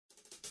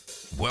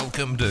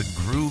Welcome to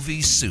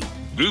Groovy Soup,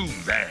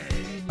 Groovy.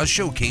 a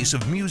showcase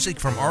of music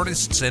from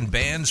artists and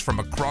bands from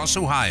across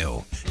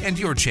Ohio, and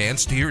your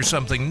chance to hear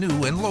something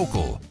new and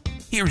local.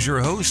 Here's your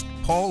host,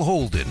 Paul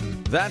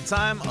Holden. That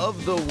time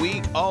of the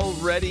week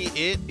already.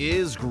 It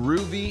is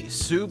Groovy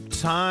Soup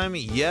time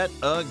yet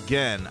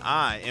again.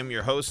 I am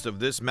your host of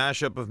this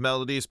mashup of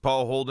melodies,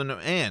 Paul Holden,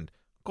 and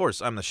of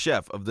course, I'm the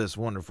chef of this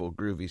wonderful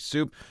Groovy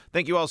Soup.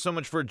 Thank you all so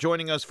much for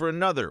joining us for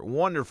another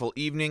wonderful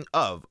evening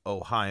of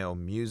Ohio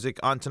music.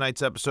 On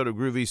tonight's episode of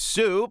Groovy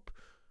Soup,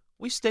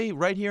 we stay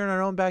right here in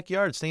our own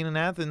backyard, staying in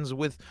Athens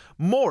with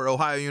more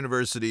Ohio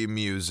University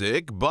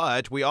music,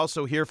 but we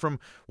also hear from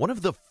one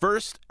of the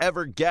first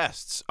ever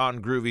guests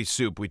on Groovy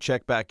Soup. We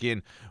check back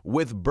in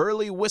with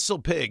Burly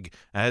Whistlepig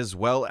as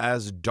well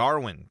as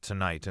Darwin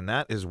tonight, and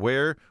that is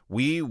where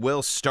we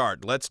will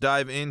start. Let's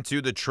dive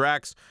into the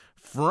tracks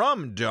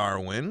from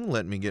Darwin.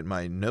 Let me get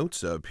my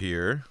notes up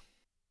here.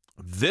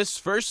 This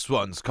first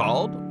one's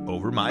called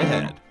Over My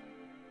Head.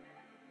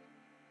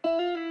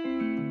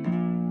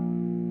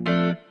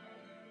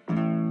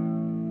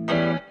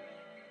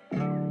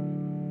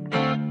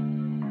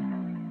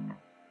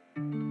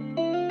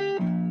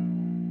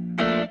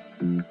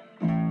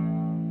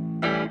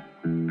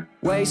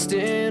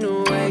 Wasting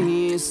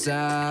away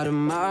inside of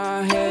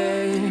my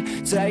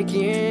head,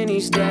 taking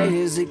each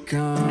day as it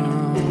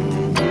comes.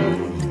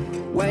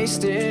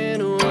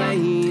 Wasting away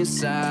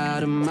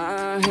inside of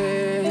my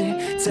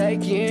head,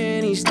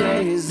 taking each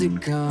day as it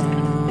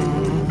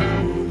comes.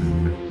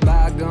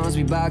 Bygones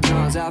be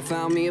bygones, I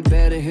found me a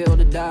better hill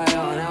to die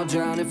on. I'll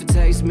drown if it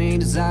takes me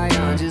to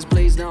Zion. Just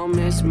please don't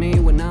miss me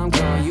when I'm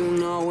gone. You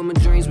know in my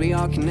dreams we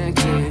all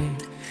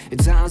connected. At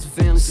times I'm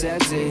feeling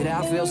accepted,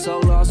 I feel so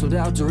lost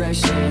without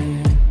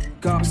direction.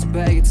 Cause to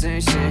pay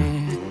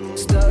attention.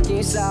 Stuck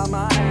inside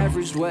my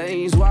average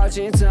ways,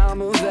 watching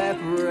time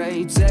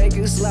evaporate. Take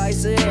a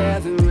slice of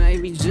heaven,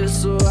 maybe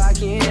just so I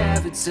can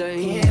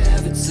habitate.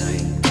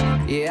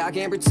 Yeah, I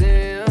can't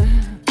pretend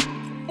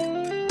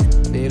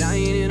that I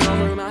ain't in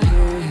over my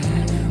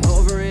head,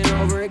 over and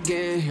over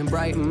again, and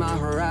brighten my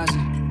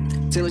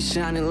horizon till it's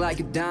shining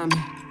like a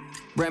diamond.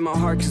 Break my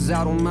heart cause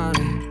I don't mind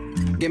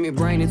it. Give me a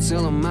brain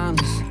until I'm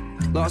mindless.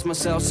 Lost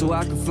myself so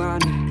I could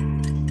find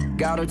it.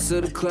 Got her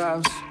to the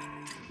clouds,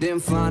 didn't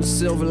find a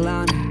silver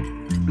lining.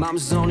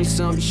 Mama's only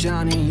sun be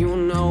shining. You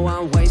know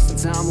I'm wasting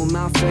time with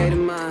my fate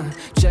in mind.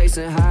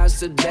 Chasing highs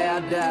till day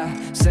I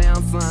die. Say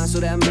I'm fine, so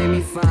that made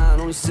me fine.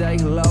 Only say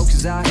hello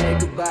cause I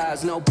hate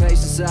goodbyes. No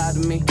patience inside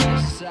of me.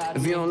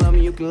 If you don't love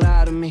me, you can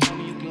lie to me.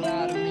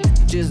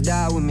 Just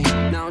die with me.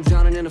 Now I'm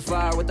drowning in the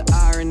fire with the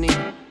irony.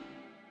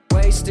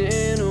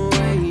 Wasting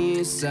away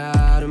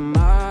inside of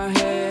my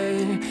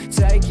head,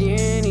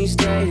 taking each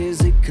day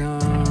as it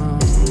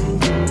comes.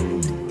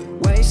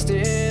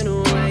 Wasting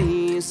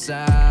away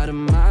inside of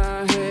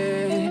my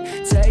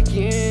head,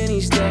 taking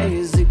each day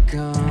as it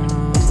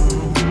comes.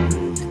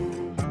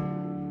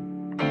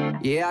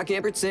 Yeah, I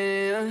can't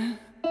pretend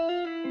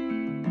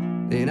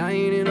that I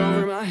ain't in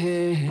over my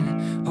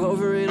head,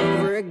 over and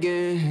over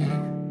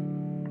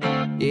again.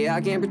 Yeah,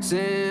 I can't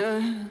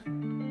pretend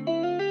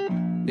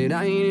that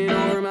I ain't in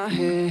over my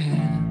head.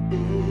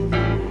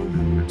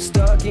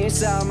 Stuck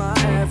inside my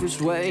average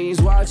ways,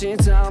 watching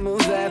time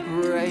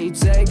evaporate.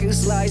 Take a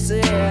slice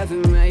of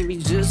heaven, maybe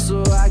just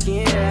so I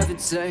can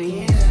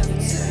habitate.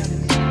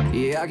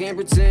 Yeah, I can't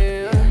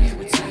pretend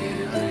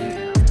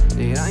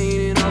that I ain't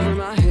in over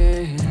my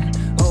head,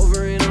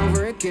 over and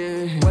over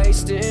again.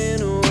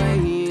 Wasting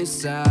away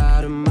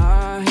inside of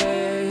my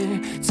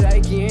head,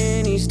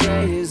 taking each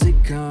day as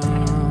it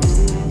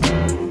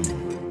comes.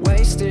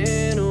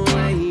 Wasting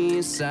away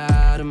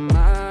inside of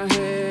my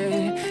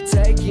head,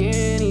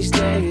 taking each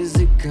day as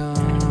it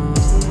comes.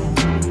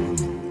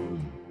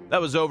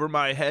 That was Over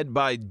My Head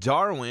by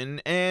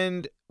Darwin,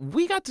 and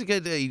we got to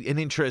get an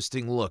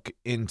interesting look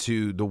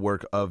into the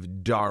work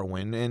of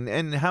Darwin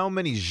and how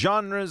many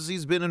genres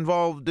he's been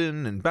involved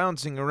in and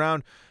bouncing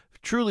around,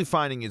 truly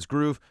finding his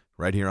groove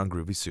right here on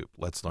Groovy Soup.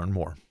 Let's learn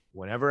more.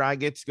 Whenever I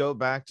get to go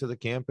back to the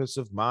campus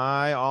of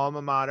my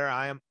alma mater,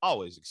 I am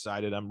always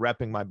excited. I'm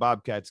repping my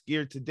Bobcats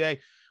gear today.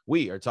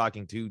 We are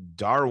talking to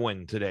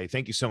Darwin today.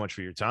 Thank you so much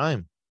for your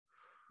time.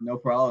 No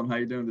problem. How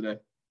you doing today?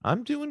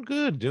 I'm doing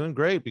good, doing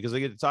great, because I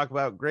get to talk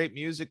about great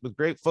music with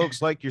great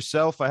folks like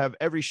yourself. I have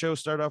every show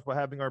start off by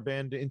having our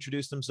band to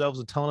introduce themselves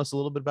and telling us a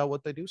little bit about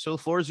what they do. So the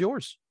floor is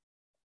yours.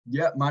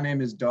 Yeah, my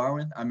name is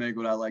Darwin. I make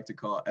what I like to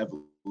call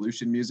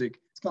evolution music.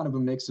 It's kind of a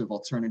mix of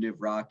alternative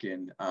rock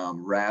and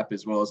rap,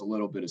 as well as a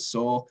little bit of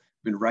soul.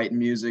 Been writing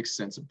music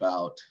since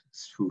about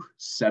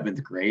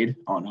 7th grade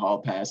on hall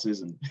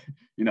passes and,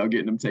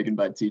 getting them taken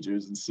by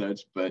teachers and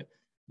such. But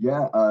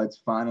yeah,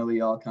 it's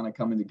finally all kind of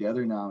coming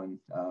together now, and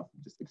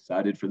just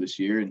excited for this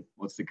year and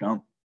what's to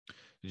come.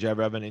 Did you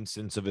ever have an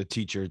instance of a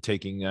teacher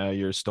taking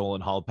your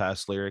stolen hall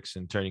pass lyrics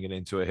and turning it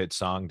into a hit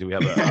song? Do we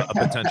have a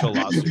potential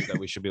lawsuit that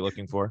we should be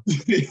looking for?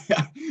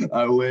 Yeah,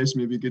 I wish.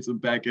 Maybe get some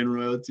back-end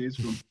royalties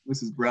from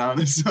Mrs. Brown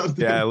or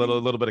something. Yeah, a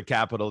little bit of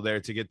capital there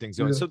to get things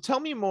going. Yeah. So tell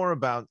me more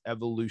about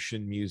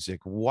evolution music.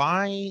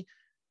 Why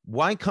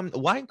why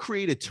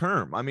create a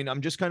term? I mean,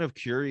 I'm just kind of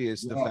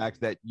curious, the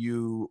fact that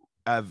you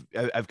have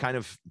kind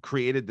of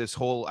created this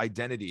whole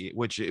identity,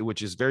 which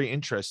is very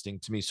interesting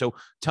to me. So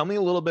tell me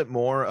a little bit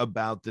more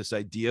about this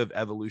idea of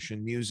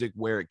evolution music,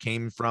 where it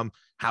came from,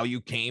 how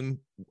you came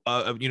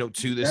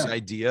to this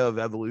idea of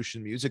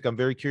evolution music. I'm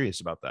very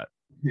curious about that.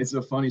 It's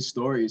a funny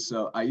story.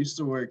 So I used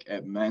to work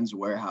at Men's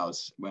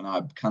Warehouse when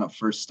I kind of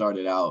first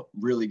started out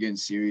really getting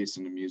serious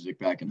into music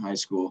back in high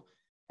school.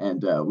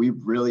 And we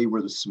really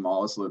were the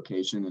smallest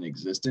location in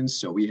existence.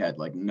 So we had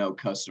like no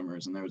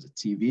customers, and there was a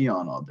TV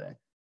on all day.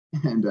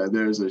 And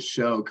there's a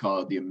show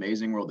called The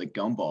Amazing World of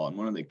Gumball. And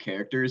one of the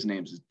characters'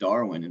 names is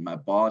Darwin. And my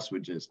boss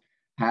would just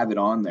have it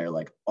on there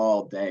like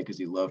all day because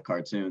he loved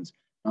cartoons.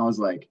 And I was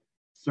like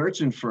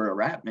searching for a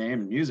rap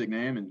name and music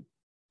name. And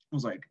I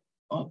was like,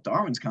 oh,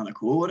 Darwin's kind of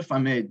cool. What if I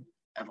made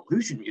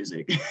evolution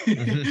music?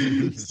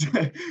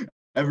 So,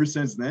 ever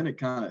since then, it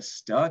kind of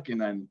stuck. And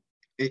then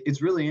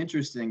it's really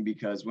interesting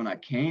because when I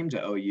came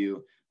to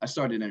OU, I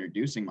started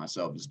introducing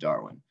myself as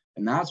Darwin.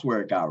 And that's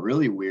where it got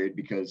really weird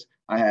because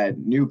I had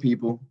new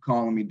people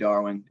calling me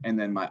Darwin. And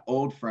then my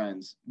old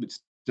friends would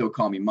still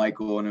call me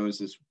Michael. And it was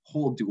this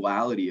whole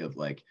duality of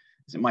like,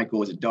 is it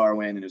Michael, is it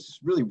Darwin? And it was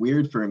just really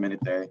weird for a minute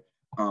there.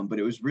 But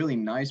it was really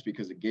nice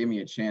because it gave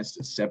me a chance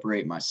to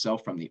separate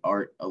myself from the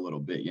art a little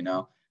bit,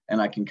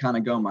 and I can kind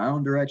of go my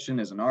own direction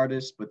as an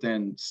artist, but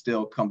then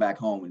still come back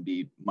home and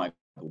be Michael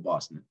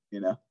Boston,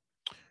 Yeah,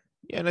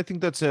 and I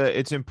think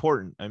it's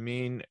important. I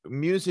mean,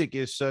 music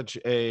is such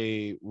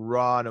a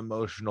raw and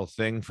emotional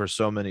thing for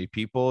so many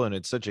people, and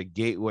it's such a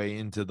gateway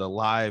into the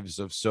lives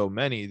of so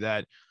many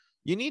that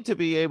you need to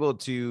be able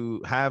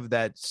to have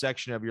that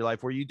section of your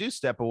life where you do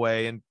step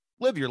away and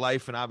live your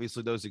life, and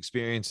obviously those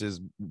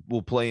experiences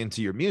will play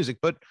into your music,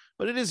 but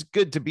it is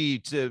good to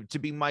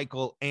be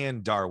Michael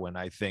and Darwin,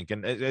 I think,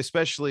 and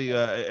especially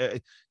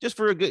just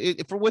for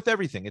with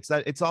everything,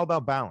 it's all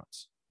about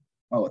balance.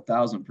 Oh,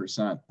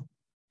 1,000%.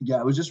 Yeah,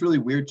 it was just really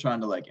weird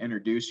trying to like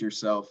introduce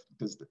yourself,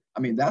 because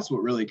I mean that's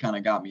what really kind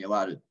of got me a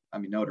lot of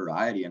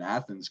notoriety in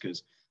Athens,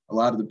 because a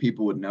lot of the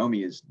people would know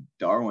me as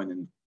Darwin,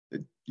 and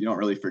you don't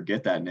really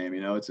forget that name,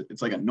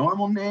 it's like a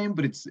normal name,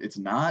 but it's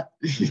not.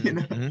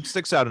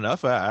 Sticks out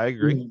enough. I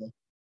agree.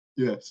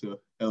 Yeah, so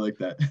I like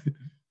that.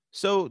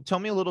 So tell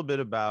me a little bit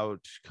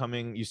about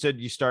you said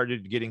you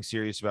started getting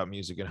serious about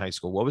music in high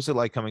school. What was it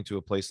like coming to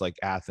a place like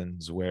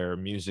Athens, where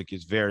music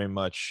is very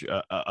much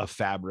a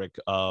fabric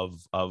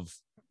of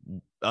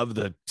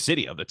the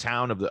city, of the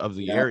town, of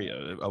the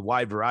area, a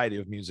wide variety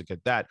of music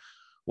at that?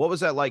 What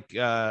was that like?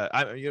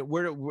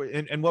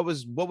 What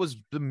was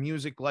the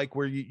music like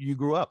where you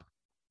grew up?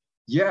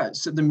 Yeah,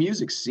 so the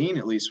music scene,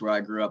 at least where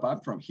I grew up, I'm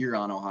from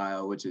Huron,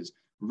 Ohio, which is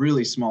a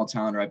really small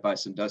town right by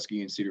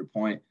Sandusky and Cedar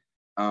Point.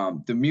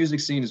 The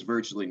music scene is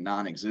virtually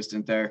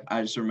non-existent there.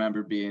 I just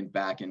remember being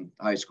back in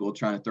high school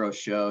trying to throw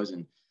shows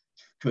and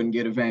couldn't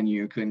get a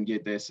venue, couldn't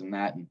get this and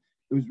that. And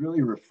it was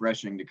really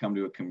refreshing to come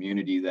to a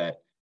community that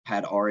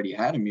had already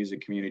had a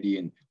music community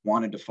and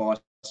wanted to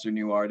foster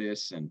new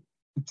artists and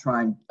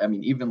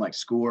even like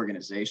school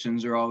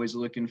organizations are always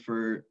looking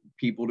for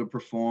people to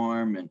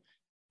perform. And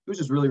it was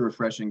just really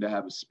refreshing to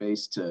have a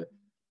space to,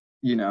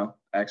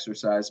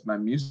 exercise my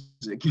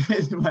music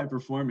and my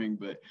performing.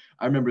 But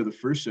I remember the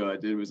first show I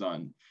did was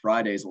on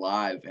Fridays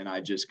Live, and I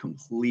just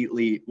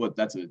completely,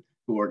 that's a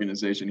cool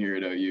organization here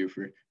at OU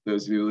for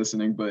those of you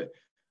listening, but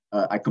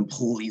I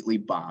completely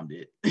bombed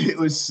it. It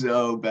was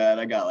so bad.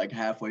 I got like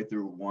halfway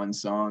through one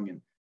song, and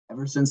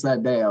ever since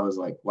that day, I was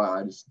like, wow,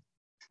 I just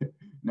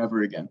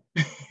never again.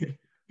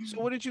 So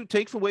what did you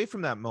take away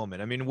from that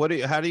moment? I mean,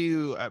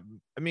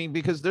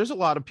 because there's a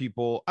lot of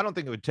people, I don't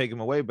think it would take them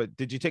away, but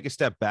did you take a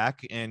step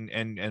back and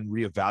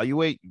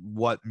reevaluate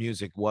what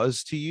music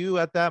was to you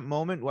at that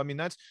moment? Well, I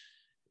mean,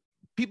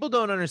 people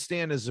don't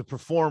understand as a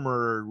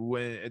performer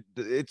when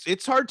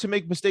it's hard to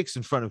make mistakes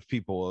in front of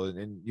people.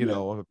 And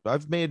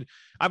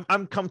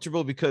I'm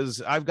comfortable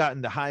because I've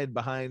gotten to hide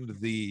behind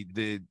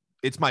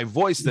it's my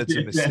voice that's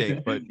a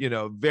mistake, but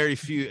very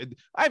few.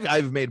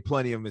 I've made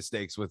plenty of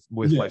mistakes with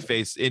my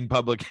face in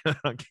public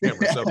on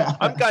camera, so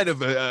I'm kind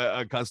of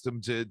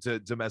accustomed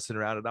to messing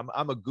around. And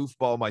I'm a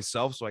goofball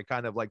myself, so I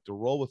kind of like to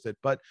roll with it.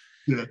 But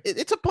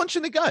it's a punch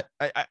in the gut.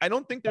 I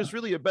don't think there's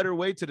really a better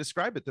way to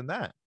describe it than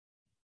that.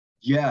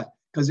 Yeah,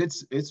 because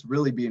it's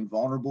really being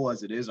vulnerable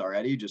as it is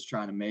already, just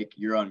trying to make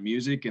your own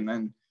music, and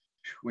then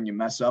when you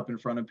mess up in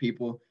front of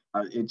people,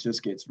 it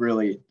just gets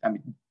really.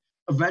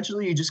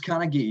 Eventually you just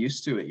kind of get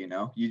used to it,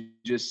 you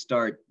just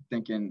start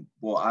thinking,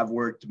 well, I've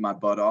worked my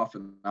butt off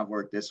and I've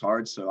worked this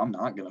hard, so I'm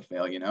not going to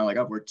fail, like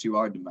I've worked too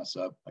hard to mess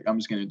up. Like I'm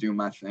just going to do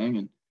my thing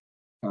and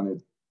kind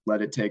of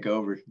let it take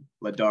over,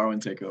 let Darwin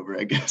take over,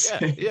 I guess.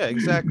 Yeah,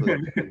 exactly.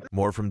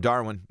 More from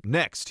Darwin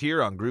next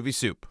here on Groovy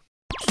Soup.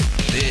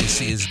 This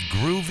is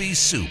Groovy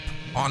Soup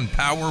on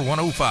Power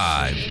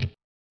 105.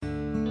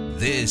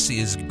 This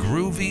is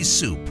Groovy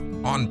Soup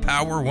on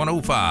Power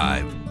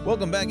 105.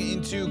 Welcome back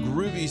into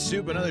Groovy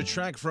Soup. Another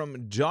track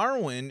from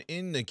Darwin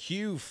in the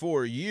queue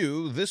for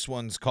you. This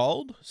one's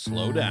called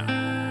Slow Down.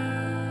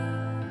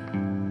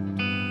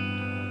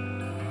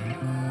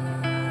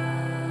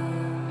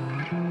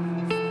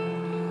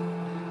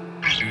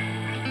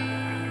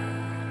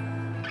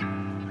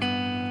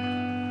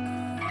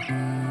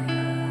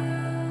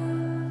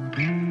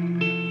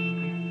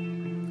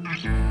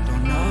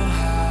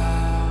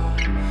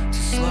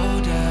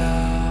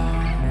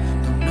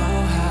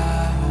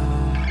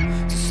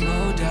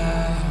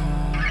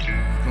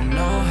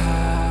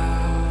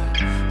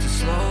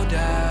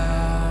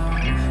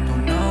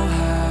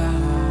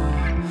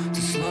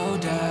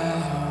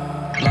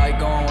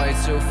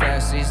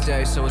 last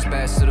day, so it's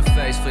bad to the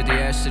face. Flip the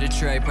ash to the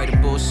tray, pray the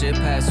bullshit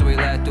pass, so we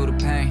laugh through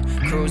the pain.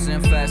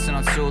 Cruising fast and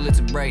on too lit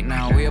to break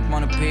now. We up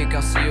on the peak,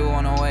 I'll see you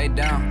on the way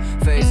down.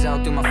 Phase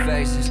out through my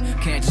phases.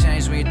 Can't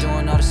change when you're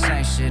doing all the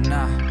same shit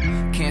now.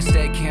 Can't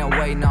stay, can't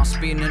wait. Now I'm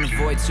speeding in the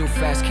void too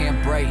fast,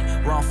 can't break.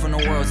 Run from the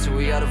world till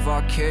we out of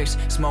our kicks.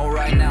 Smoke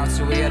right now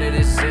till we out of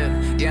this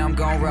zip. Yeah, I'm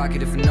gon' rock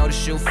it if you know the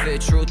shoe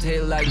fit. Truth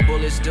hit like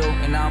bullets do,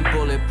 and I'm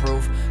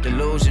bulletproof.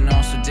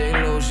 Delusional, so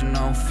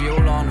delusional.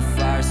 Fuel on the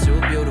fire, it's too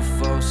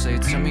beautiful. Say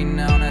it to me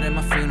now, not at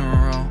my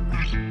funeral.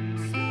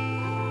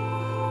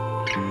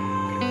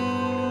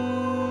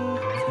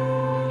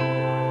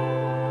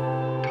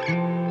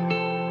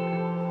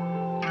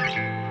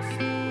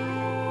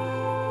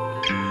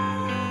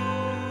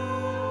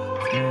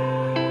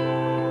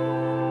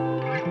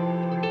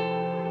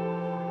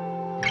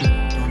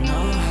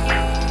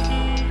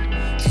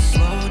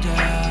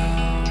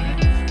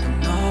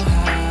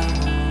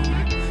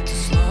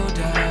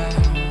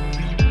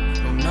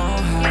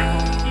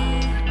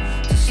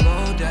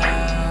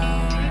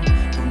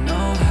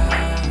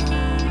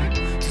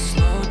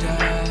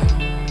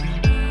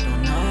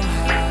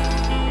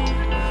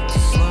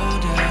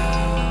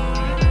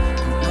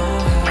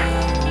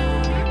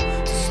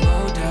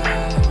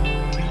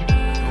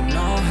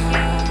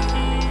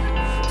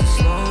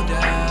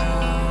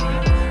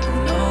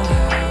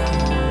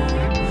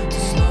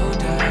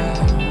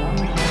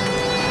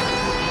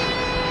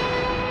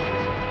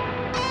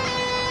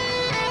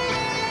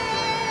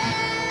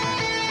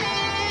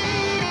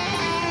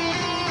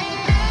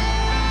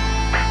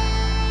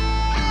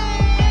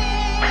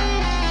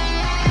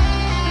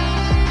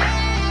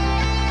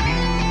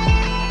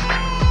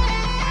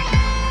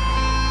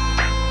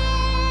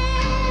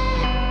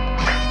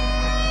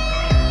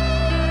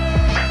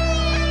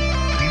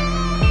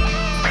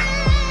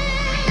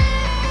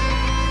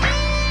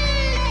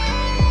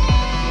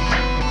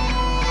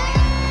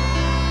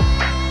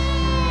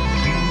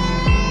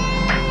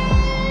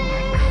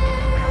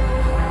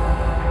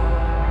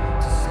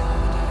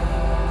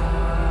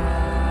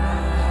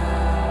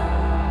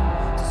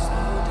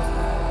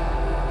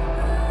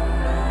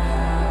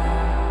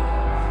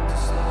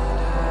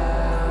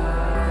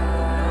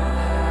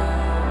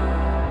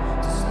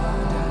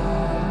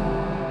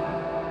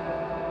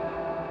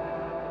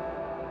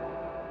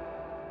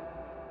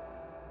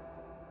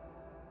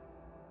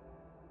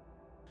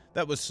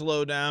 That was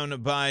Slow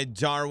Down by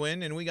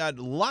Darwin, and we got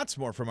lots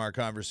more from our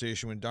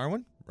conversation with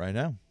Darwin right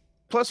now.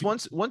 Plus,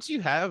 once you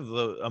have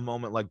a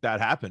moment like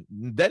that happen,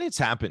 then it's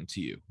happened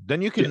to you.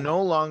 Then you can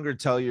no longer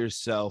tell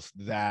yourself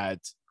that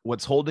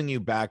what's holding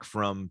you back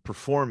from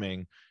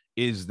performing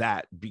is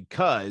that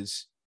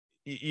because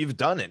you've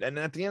done it. And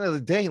at the end of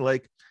the day,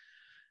 like,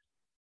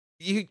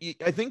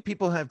 I think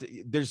people have to,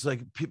 there's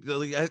like people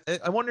like,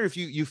 I wonder if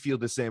you feel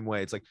the same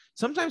way. It's like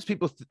sometimes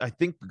people I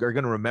think are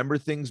going to remember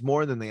things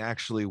more than they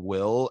actually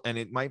will, and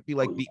it might be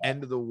like the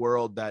end of the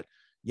world that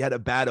you had a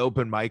bad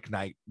open mic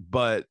night,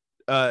 but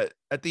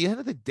at the end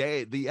of the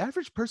day, the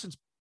average person's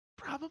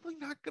probably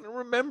not going to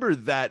remember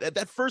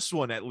that first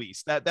one, at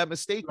least that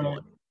mistake one.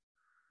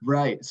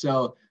 Right.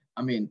 So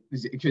I mean,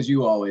 because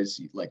you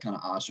always like kind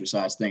of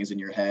ostracize things in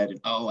your head and,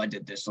 oh, I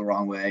did this the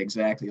wrong way.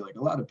 Exactly. Like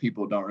a lot of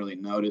people don't really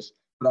notice.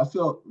 But I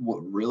feel what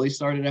really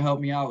started to help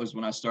me out was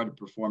when I started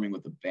performing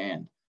with a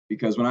band,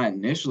 because when I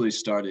initially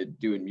started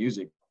doing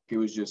music, it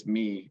was just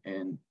me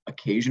and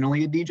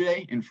occasionally a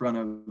DJ in front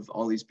of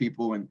all these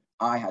people. And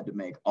I had to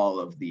make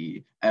all of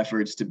the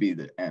efforts to be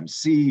the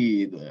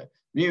MC, the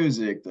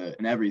music,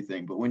 and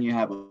everything. But when you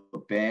have a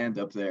band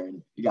up there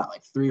and you got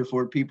like 3 or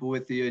 4 people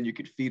with you and you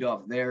could feed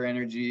off their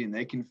energy and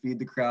they can feed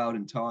the crowd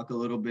and talk a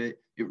little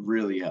bit, it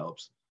really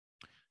helps.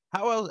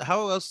 How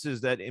else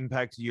does that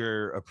impact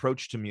your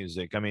approach to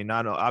music? I mean,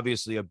 not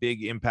obviously a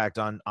big impact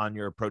on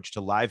your approach to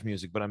live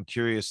music, but I'm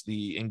curious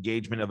the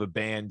engagement of a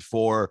band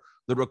for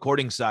the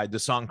recording side, the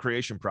song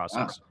creation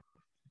process.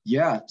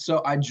 Yeah.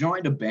 So I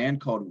joined a band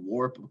called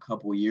Warp a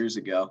couple of years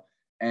ago,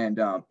 and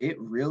it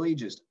really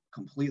just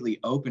completely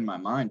opened my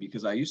mind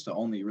because I used to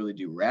only really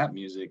do rap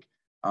music.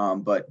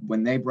 But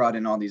when they brought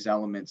in all these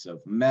elements of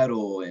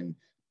metal and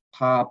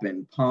pop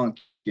and punk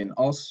and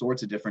all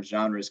sorts of different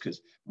genres,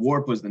 because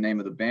Warp was the name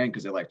of the band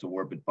because they like to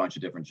warp a bunch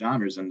of different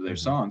genres into their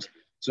songs.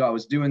 So I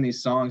was doing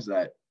these songs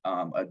that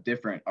a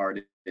different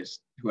artist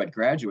who had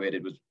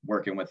graduated was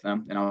working with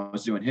them, and I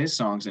was doing his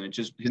songs, and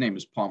his name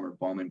is Palmer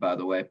Bowman, by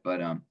the way. But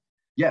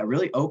yeah, it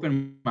really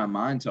opened my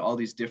mind to all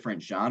these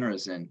different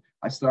genres, and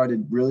I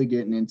started really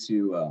getting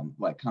into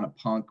like kind of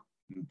punk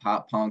and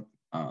pop punk.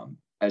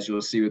 As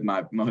you'll see with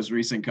my most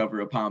recent cover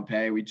of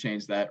Pompeii, we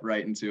changed that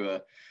right into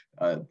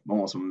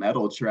almost a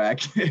metal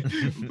track.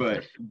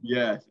 But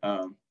yeah,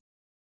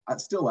 I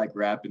still like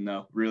rapping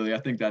though. Really, I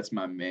think that's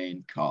my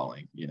main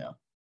calling, you know.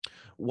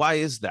 Why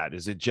is that?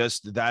 Is it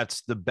just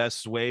that's the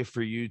best way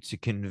for you to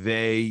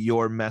convey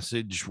your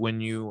message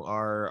when you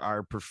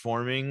are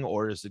performing,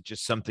 or is it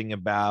just something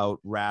about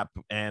rap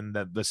and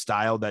the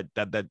style that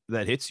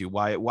hits you?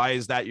 Why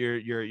is that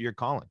your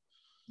calling?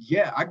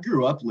 Yeah, I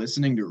grew up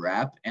listening to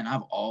rap, and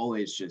I've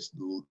always just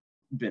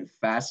been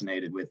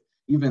fascinated with,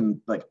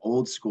 even like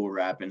old school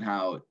rap and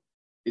how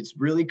it's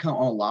really come,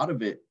 a lot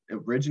of it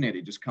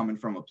originated just coming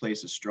from a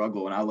place of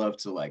struggle. And I love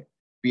to like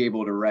be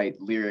able to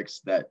write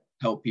lyrics that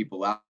help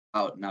people out.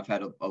 And I've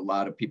had a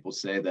lot of people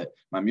say that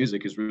my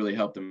music has really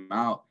helped them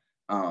out.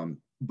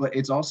 But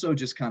it's also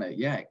just kind of,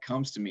 yeah, it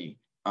comes to me.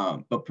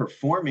 But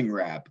performing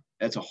rap,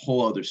 that's a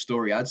whole other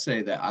story. I'd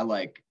say that I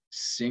like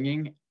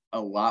singing a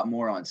lot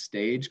more on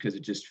stage because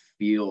it just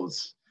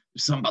feels,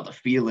 there's something about the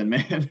feeling,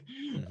 man.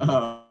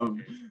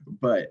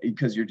 But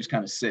because you're just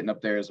kind of sitting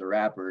up there as a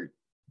rapper,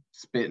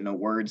 spitting a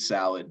word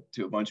salad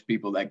to a bunch of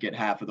people that get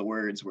half of the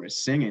words,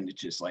 whereas singing,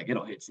 it's just like,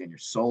 it'll hit you in your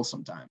soul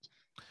sometimes.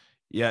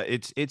 Yeah,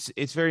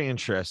 it's very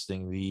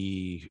interesting,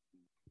 the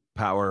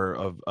power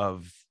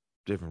of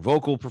different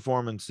vocal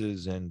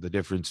performances and the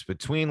difference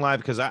between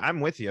live, because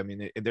I'm with you. I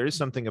mean, there is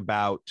something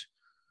about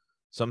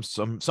some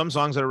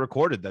songs that are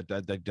recorded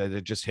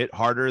that just hit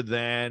harder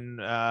than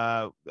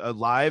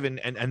live,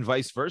 and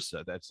vice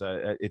versa. That's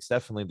it's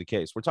definitely the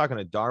case. We're talking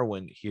to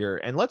Darwin here,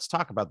 and let's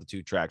talk about the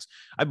two tracks.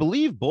 I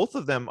believe both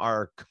of them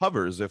are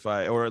covers,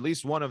 or at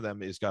least one of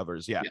them is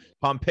covers. Yeah.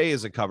 Pompeii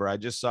is a cover. I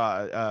just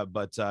saw,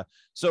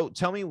 so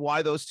tell me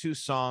why those two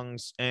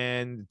songs,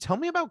 and tell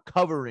me about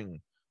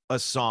covering a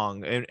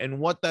song and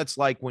what that's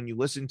like when you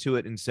listen to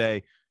it and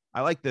say,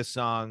 I like this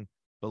song,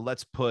 but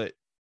let's put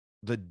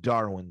the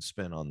Darwin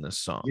spin on this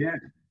song. Yeah.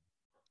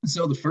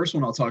 So the first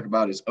one I'll talk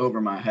about is Over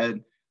My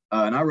Head.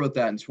 And I wrote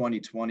that in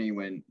 2020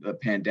 when the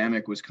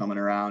pandemic was coming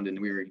around and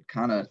we were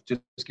kind of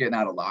just getting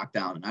out of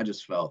lockdown. And I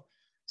just felt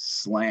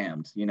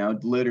slammed,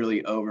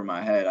 literally over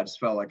my head. I just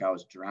felt like I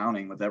was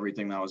drowning with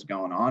everything that was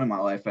going on in my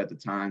life at the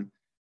time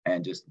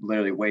and just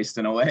literally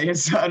wasting away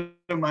inside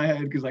of my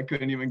head because I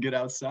couldn't even get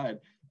outside.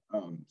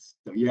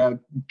 So yeah,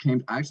 I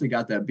actually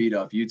got that beat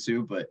off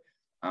YouTube, but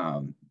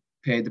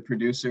paid the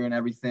producer and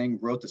everything,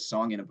 wrote the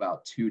song in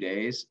about 2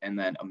 days, and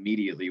then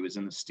immediately was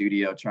in the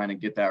studio trying to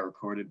get that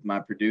recorded with my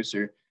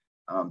producer.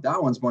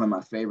 That one's one of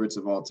my favorites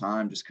of all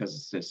time, just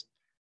because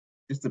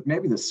it's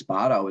maybe the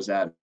spot I was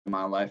at in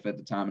my life at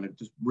the time, and it's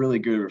just really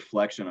good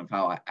reflection of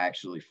how I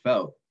actually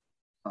felt.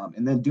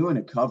 And then doing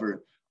a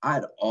cover,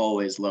 I'd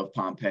always loved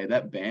Pompeii.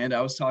 That band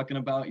I was talking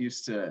about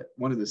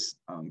one of the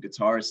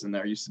guitarists in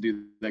there used to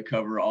do that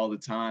cover all the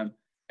time,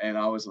 and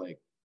I was like,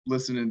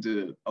 listening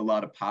to a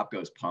lot of Pop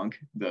Goes Punk,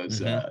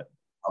 those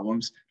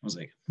albums. I was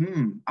like,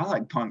 I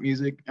like punk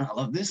music. And I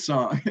love this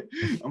song.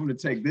 I'm going to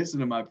take this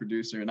into my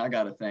producer. And I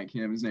got to thank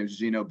him. His name's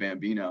Gino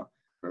Bambino,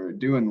 for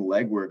doing the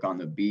legwork on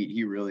the beat.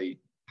 He really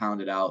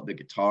pounded out the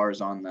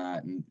guitars on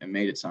that and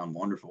made it sound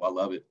wonderful. I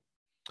love it.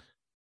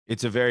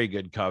 It's a very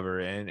good cover.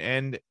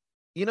 And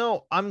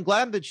I'm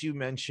glad that you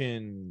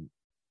mentioned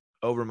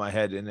Over My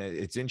Head. And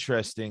it's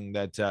interesting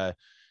that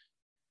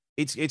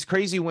it's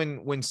crazy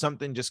when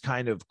something just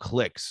kind of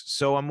clicks.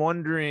 So I'm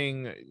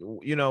wondering,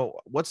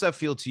 what's that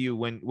feel to you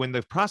when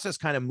the process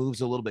kind of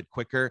moves a little bit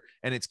quicker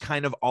and it's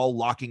kind of all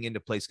locking into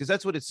place? Because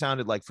that's what it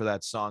sounded like for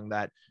that song.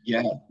 That,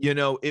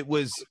 it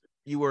was,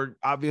 you were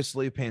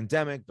obviously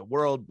pandemic, the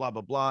world, blah,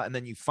 blah, blah. And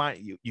then you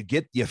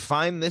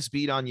find this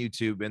beat on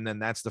YouTube. And then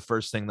that's the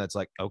first thing that's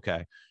like,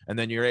 okay. And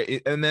then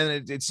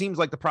it seems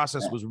like the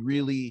process was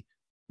really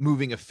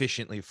moving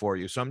efficiently for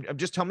you. So I'm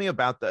just tell me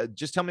about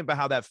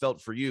how that felt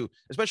for you,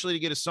 especially to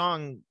get a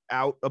song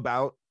out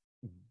about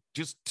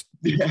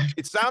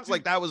it sounds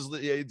like that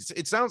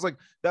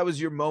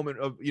was your moment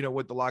of,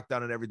 with the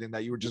lockdown and everything,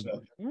 that you were just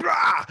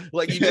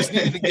like you just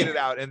needed to get it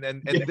out. And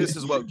this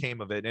is what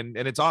came of it. And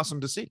it's awesome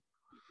to see.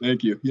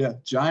 Thank you. Yeah.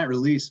 Giant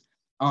release.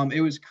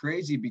 It was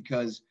crazy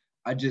because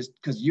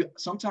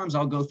sometimes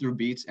I'll go through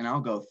beats and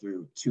I'll go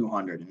through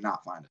 200 and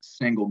not find a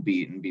single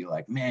beat and be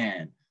like,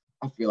 man,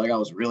 I feel like I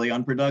was really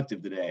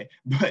unproductive today.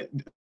 But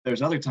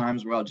there's other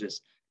times where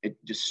it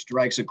just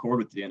strikes a chord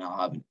with you and I'll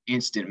have an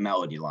instant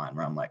melody line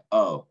where I'm like,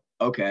 oh,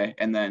 okay.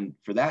 And then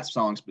for that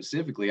song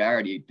specifically, I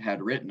already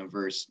had written a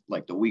verse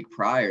like the week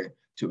prior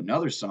to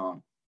another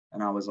song.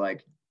 And I was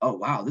like, oh,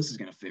 wow, this is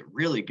going to fit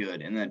really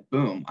good. And then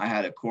boom, I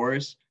had a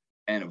chorus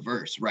and a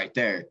verse right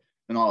there.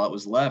 And all that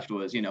was left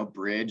was,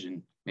 bridge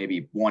and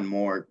maybe one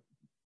more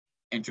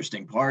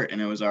interesting part,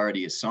 and it was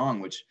already a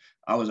song, which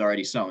I was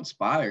already so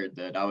inspired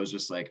that I was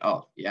just like,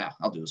 oh yeah,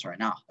 I'll do this right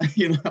now.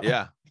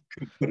 Yeah.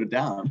 Put it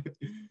down.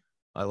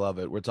 I love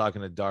it. We're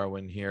talking to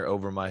Darwin here,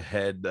 Over My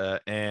Head,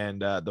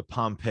 and the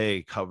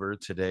Pompeii cover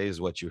today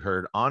is what you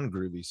heard on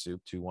Groovy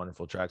Soup. Two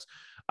wonderful tracks.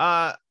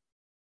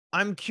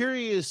 I'm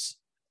curious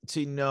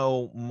to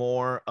know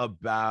more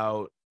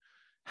about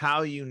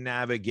how you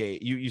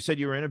navigate. You said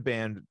you were in a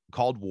band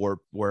called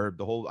Warp, where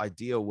the whole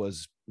idea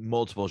was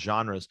multiple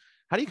genres.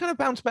 How do you kind of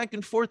bounce back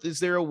and forth? Is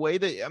there a way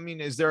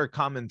is there a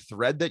common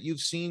thread that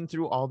you've seen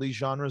through all these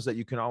genres that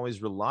you can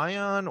always rely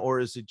on? Or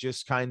is it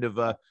just kind of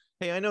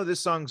hey, I know this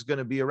song's going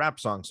to be a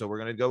rap song, so we're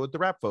going to go with the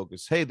rap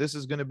focus. Hey, this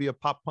is going to be a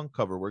pop punk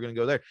cover, we're going to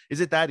go there.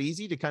 Is it that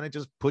easy to kind of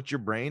just put your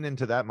brain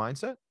into that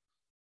mindset?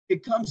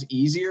 It comes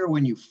easier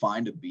when you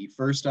find a beat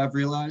first, I've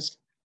realized.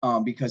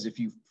 Because if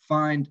you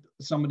find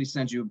somebody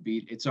sends you a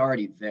beat, it's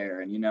already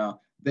there. And,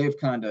 they've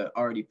kind of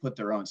already put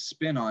their own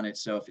spin on it.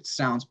 So if it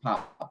sounds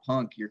pop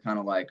punk, you're kind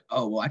of like,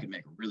 oh, well, I can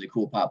make a really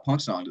cool pop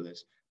punk song to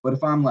this. But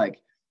if I'm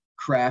like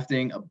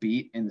crafting a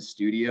beat in the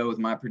studio with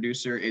my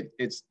producer,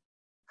 it's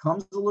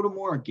comes a little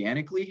more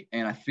organically,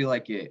 and I feel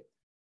like it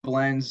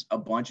blends a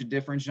bunch of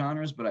different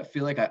genres. But I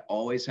feel like I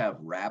always have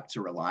rap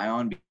to rely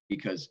on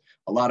because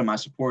a lot of my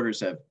supporters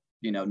have,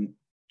 you know,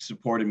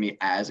 supported me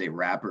as a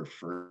rapper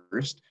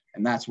first,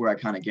 and that's where I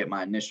kind of get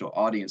my initial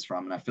audience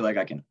from. And I feel like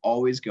I can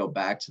always go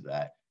back to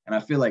that. And I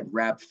feel like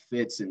rap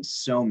fits in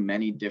so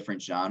many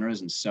different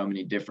genres and so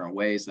many different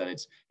ways that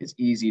it's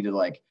easy to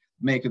like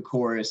make a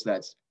chorus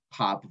that's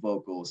pop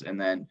vocals, and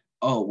then,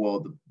 oh,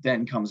 well,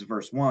 then comes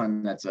verse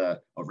one, that's a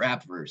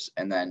rap verse,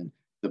 and then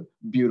the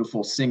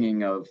beautiful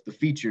singing of the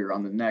feature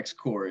on the next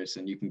chorus,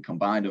 and you can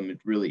combine them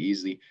really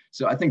easily.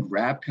 So I think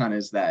rap kind of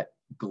is that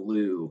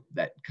glue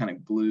that kind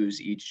of glues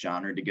each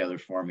genre together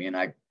for me,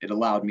 and it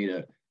allowed me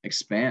to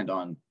expand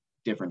on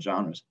different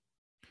genres.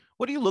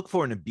 What do you look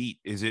for in a beat?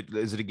 Is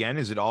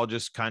it all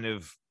just kind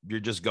of, you're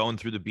just going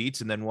through the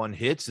beats and then one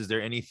hits? Is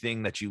there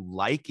anything that you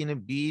like in a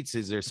beat?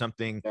 Is there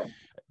something? Yeah.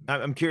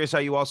 I'm curious how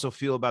you also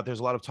feel about, there's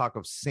a lot of talk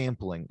of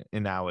sampling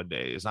in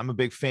nowadays. I'm a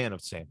big fan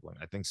of sampling.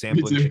 I think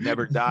sampling should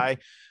never die.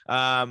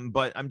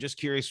 But I'm just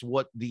curious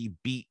what the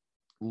beat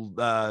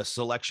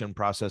selection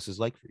process is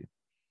like for you.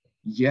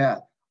 Yeah,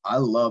 I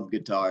love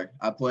guitar.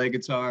 I play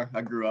guitar. I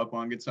grew up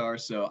on guitar.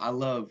 So I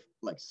love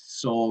like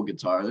soul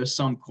guitar. There's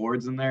some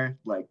chords in there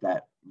like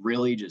that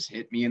really just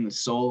hit me in the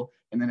soul.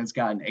 And then it's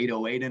got an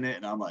 808 in it.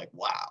 And I'm like,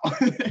 wow,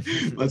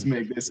 let's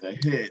make this a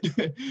hit.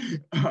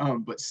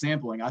 But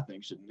sampling, I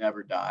think, should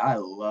never die. I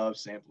love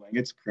sampling.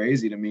 It's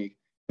crazy to me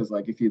because,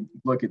 like, if you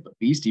look at the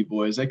Beastie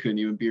Boys, they couldn't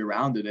even be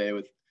around today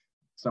with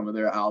some of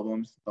their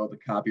albums, all the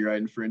copyright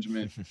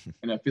infringement.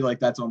 And I feel like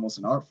that's almost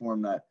an art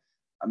form that,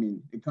 I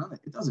mean, it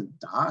doesn't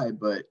die,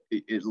 but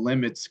it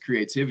limits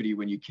creativity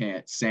when you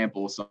can't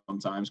sample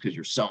sometimes because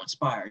you're so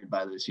inspired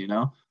by this, you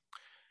know?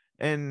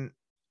 And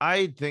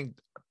I think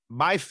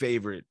my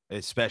favorite,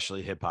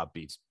 especially hip hop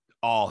beats,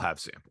 all have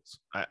samples.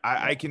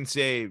 I can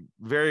say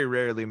very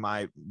rarely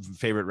my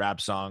favorite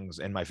rap songs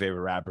and my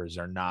favorite rappers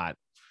are not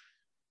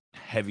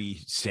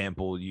heavy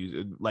sample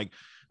use. Like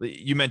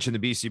you mentioned the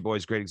Beastie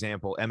Boys, great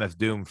example. MF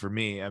Doom for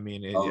me. I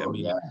mean, you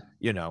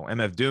know,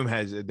 MF Doom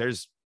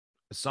there's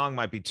a song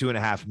might be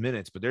 2.5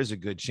 minutes, but there's a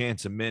good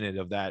chance a minute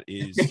of that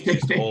is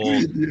just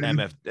old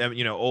MF,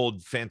 you know,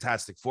 old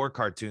Fantastic Four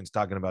cartoons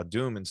talking about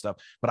Doom and stuff.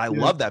 But I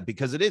love that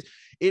because it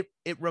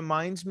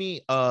reminds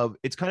me of,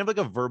 it's kind of like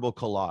a verbal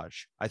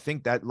collage. I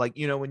think that, like,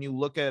 you know, when you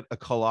look at a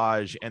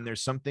collage and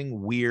there's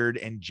something weird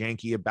and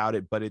janky about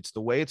it, but it's the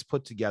way it's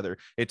put together.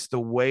 It's the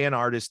way an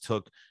artist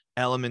took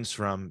elements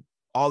from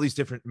all these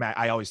different,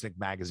 I always think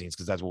magazines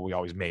because that's what we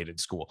always made in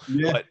school.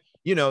 Yeah. But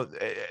you know,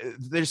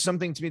 there's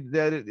something to me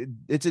that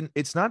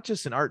it's not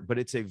just an art, but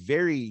it's a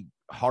very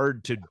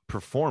hard to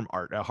perform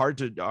art, a hard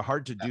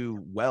to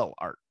do well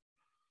art.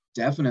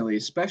 Definitely,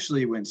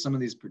 especially when some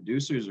of these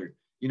producers are,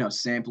 you know,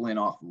 sampling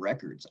off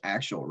records,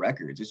 actual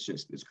records.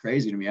 It's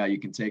crazy to me how you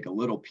can take a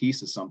little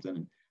piece of something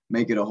and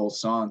make it a whole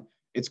song.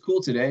 It's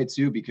cool today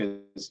too,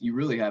 because you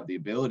really have the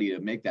ability to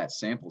make that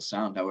sample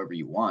sound however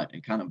you want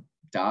and kind of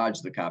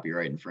dodge the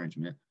copyright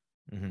infringement.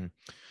 Mm-hmm.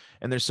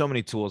 And there's so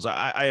many tools.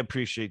 I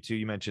appreciate too.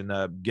 You mentioned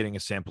getting a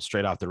sample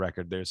straight off the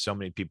record. There's so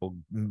many people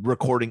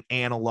recording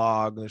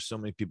analog. There's so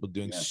many people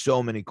doing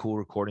so many cool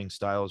recording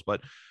styles.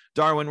 But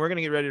Darwin, we're going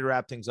to get ready to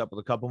wrap things up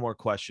with a couple more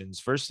questions.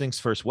 First things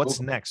first,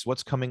 what's next?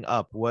 What's coming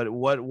up?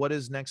 What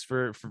is next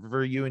for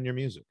you and your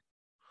music?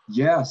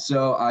 Yeah,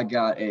 so I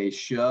got a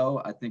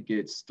show. I think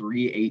it's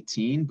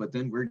 3/18, but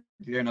then we're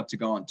gearing up to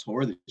go on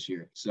tour this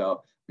year.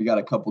 So we got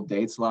a couple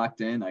dates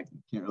locked in. I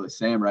can't really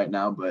say them right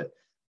now, but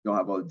don't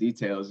have all the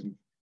details.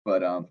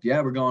 But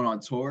yeah, we're going on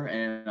tour,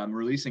 and I'm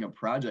releasing a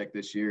project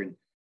this year, and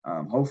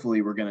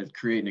hopefully we're going to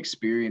create an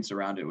experience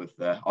around it with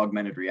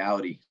augmented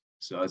reality.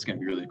 So it's going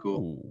to be really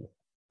cool. Ooh,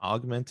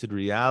 augmented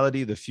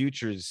reality, the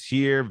future is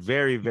here.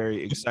 Very,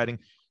 very exciting.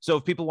 So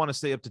if people want to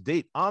stay up to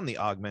date on the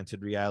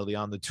augmented reality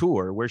on the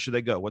tour, where should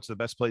they go? What's the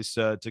best place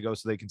to go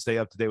so they can stay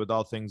up to date with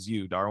all things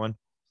you, Darwin?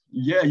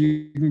 Yeah,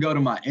 you can go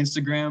to my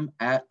Instagram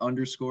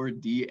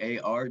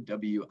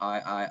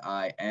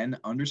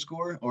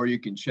 @_DARWIIIN_, or you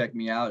can check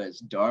me out as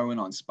Darwin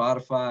on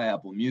Spotify,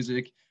 Apple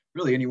Music,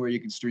 really anywhere you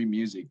can stream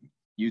music,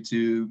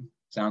 YouTube,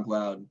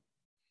 SoundCloud,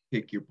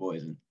 pick your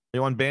poison. Are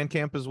you on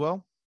Bandcamp as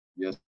well?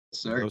 Yes,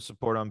 sir. Go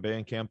support on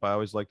Bandcamp. I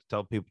always like to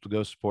tell people to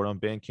go support on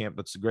Bandcamp.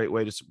 That's a great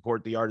way to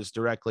support the artist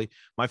directly.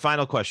 My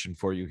final question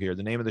for you here.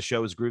 The name of the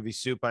show is Groovy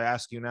Soup. I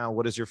ask you now,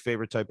 what is your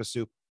favorite type of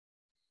soup?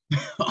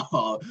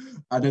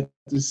 I'd have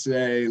to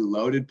say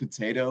loaded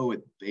potato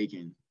with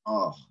bacon.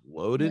 Oh,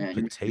 loaded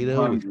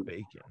potato with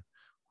bacon.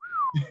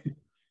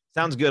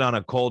 Sounds good on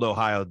a cold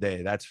Ohio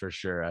day. That's for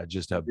sure.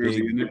 Just a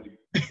big,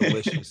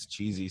 delicious,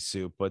 cheesy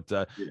soup. But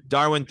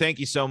Darwin, thank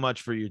you so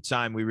much for your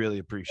time. We really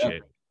appreciate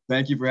it.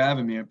 Thank you for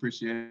having me. I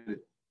appreciate it.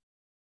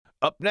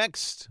 Up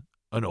next,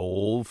 an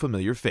old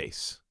familiar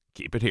face.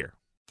 Keep it here.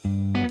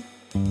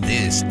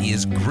 This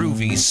is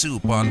Groovy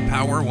Soup on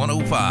Power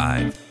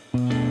 105.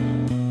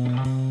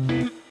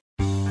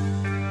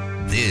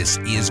 This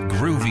is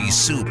Groovy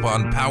Soup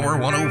on Power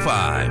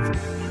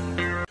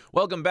 105.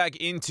 Welcome back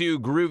into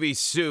Groovy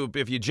Soup.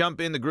 If you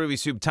jump in the Groovy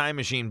Soup time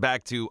machine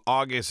back to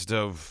August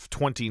of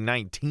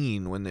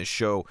 2019 when this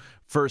show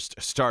first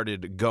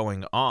started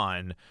going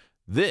on,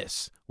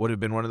 this would have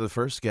been one of the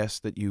first guests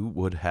that you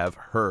would have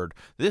heard.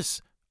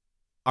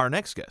 Our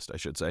next guest, I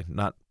should say,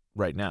 not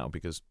right now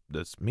because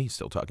that's me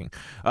still talking.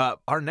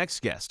 Our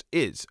next guest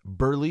is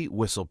Burly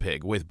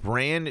Whistlepig with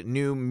brand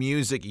new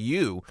music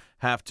you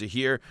have to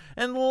hear.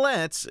 And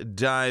let's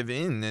dive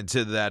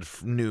into that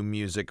new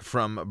music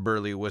from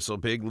Burly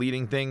Whistlepig,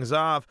 leading things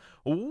off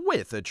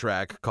with a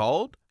track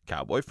called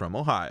Cowboy from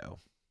Ohio.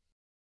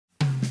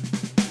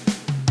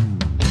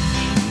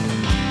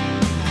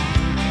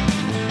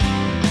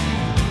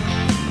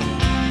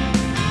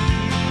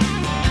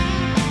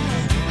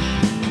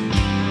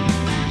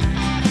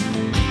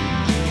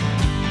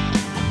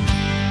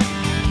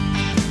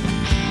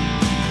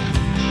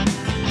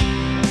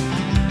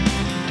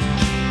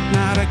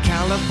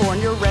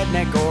 California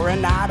redneck or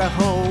an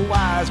Idaho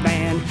wise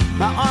man.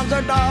 My arms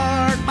are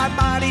dark, my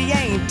body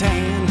ain't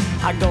tan.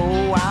 I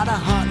go out a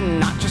hunting,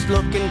 not just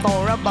looking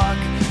for a buck.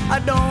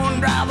 I don't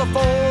drive a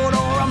Ford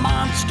or a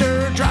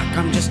monster truck.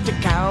 I'm just a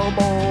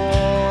cowboy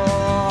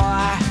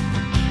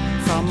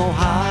from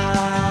Ohio.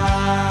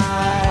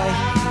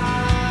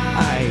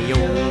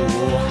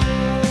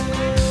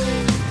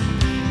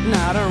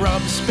 Not a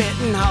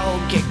rub-spitting,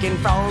 hog-kicking,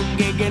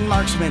 frog-gigging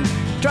marksman.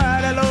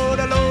 Tried to load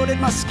a loaded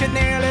musket,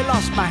 nearly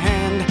lost my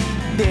hand.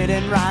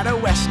 Didn't ride a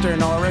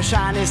western or a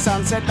shiny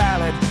sunset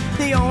ballad.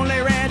 The only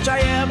ranch I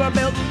ever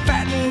built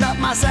fattened up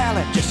my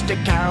salad. Just a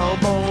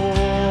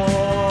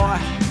cowboy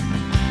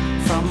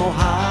from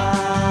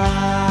Ohio.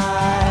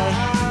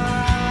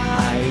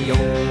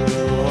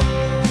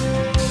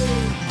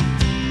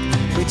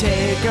 We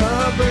take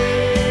a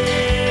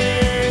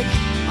break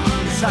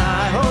on the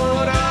side.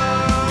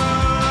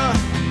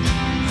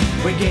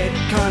 We get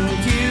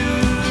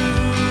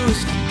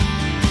confused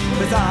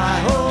with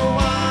Iowa.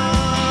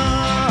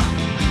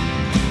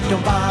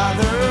 Don't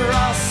bother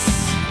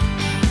us,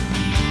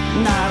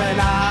 not an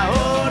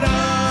iota.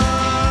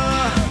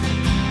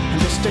 I'm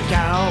just a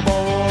cowboy.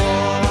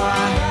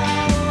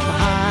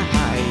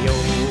 Ohio.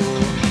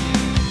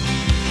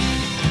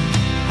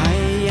 I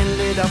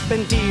ended up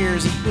in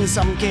tears, eating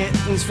some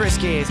kittens'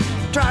 friskies.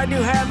 Tried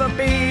to have a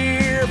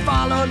beer,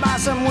 followed by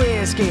some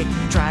whiskey.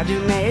 Tried to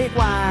make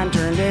wine,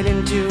 turned it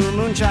into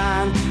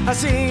moonshine. I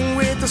sing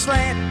with a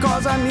slant,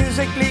 cause I'm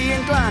musically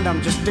inclined.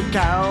 I'm just a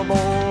cowboy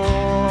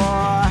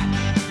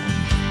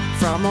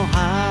from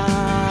Ohio.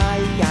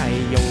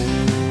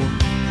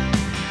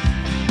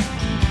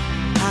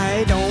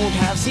 I don't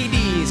have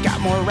CDs,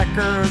 got more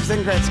records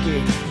than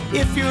Gretzky.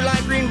 If you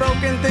like green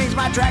broken things,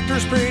 my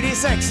tractor's pretty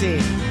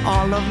sexy.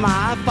 All of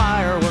my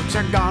fireworks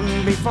are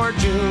gone before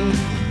June.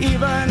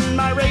 Even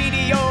my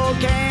radio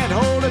can't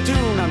hold a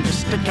tune. I'm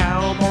just a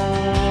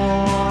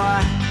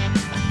cowboy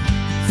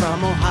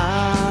from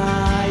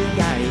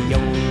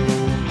Ohio.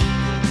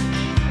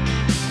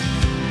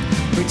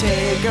 We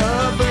take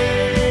a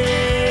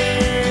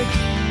break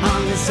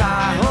on the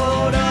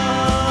Iota.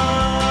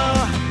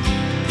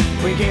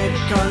 We get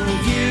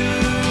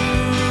confused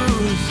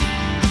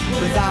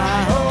with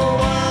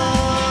Iowa.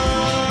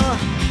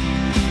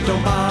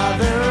 Don't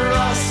bother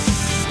us,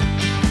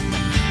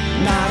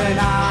 not an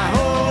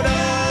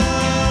iota.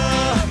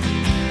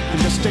 I'm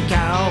just a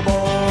cowboy,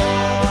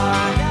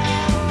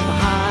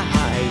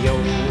 Ohio.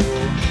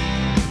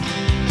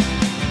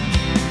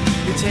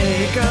 You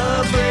take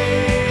a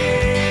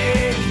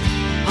break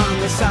on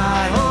the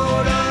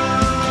Iota.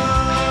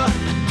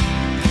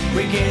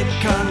 We get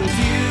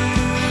confused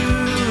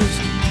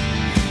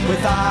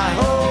with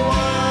Iowa.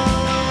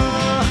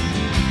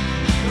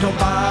 Don't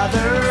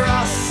bother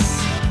us,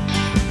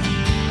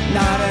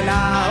 not an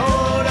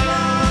iota.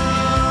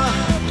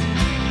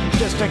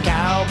 Just a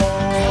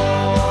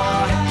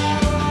cowboy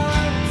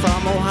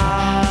from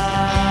Ohio.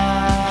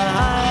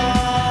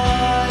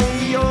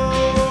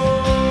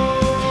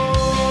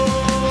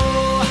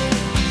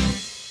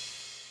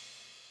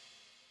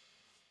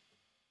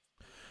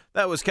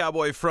 That was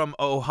Cowboy from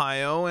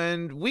Ohio,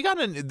 and we got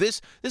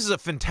this is a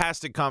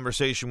fantastic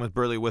conversation with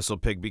Burly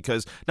Whistlepig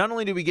because not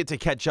only do we get to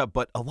catch up,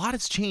 but a lot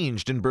has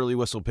changed in Burly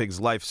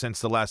Whistlepig's life since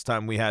the last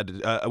time we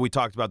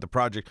talked about the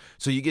project.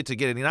 So you get to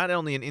get not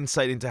only an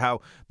insight into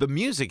how the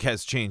music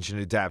has changed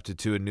and adapted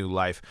to a new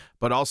life,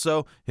 but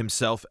also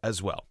himself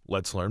as well.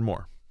 Let's learn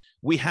more.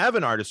 We have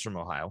an artist from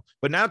Ohio,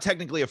 but now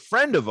technically a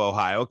friend of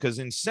Ohio because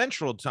in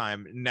Central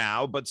Time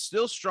now, but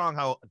still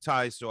strong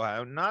ties to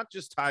Ohio, not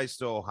just ties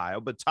to Ohio,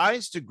 but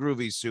ties to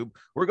Groovy Soup.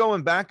 We're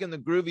going back in the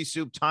Groovy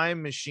Soup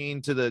time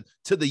machine to the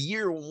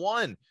year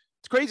one.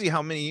 It's crazy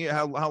how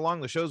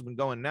long the show's been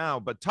going now,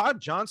 but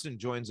Todd Johnson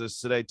joins us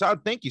today.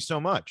 Todd, thank you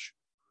so much.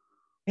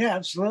 Yeah,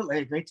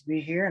 absolutely. Great to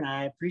be here, and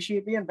I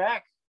appreciate being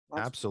back.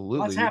 Absolutely.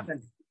 What's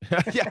happened?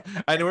 Yeah,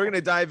 and we're going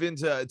to dive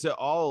into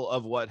all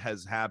of what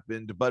has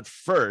happened. But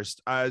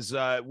first, as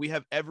we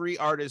have every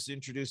artist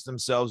introduce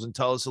themselves and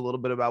tell us a little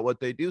bit about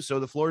what they do. So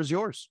the floor is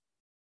yours.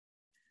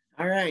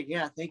 All right.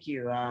 Yeah. Thank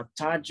you.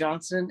 Todd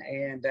Johnson.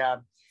 And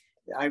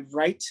I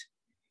write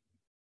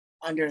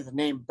under the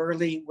name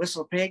Burly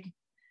Whistlepig.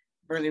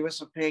 Burly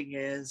Whistlepig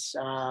is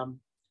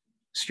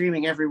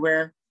streaming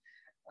everywhere.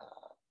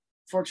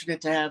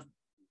 Fortunate to have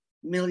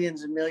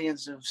millions and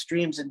millions of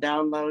streams and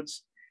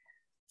downloads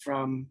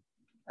from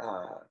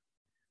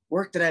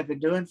work that I've been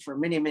doing for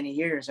many, many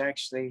years.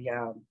 Actually,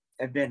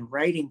 I've been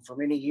writing for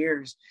many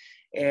years.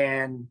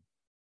 And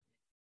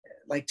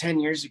like 10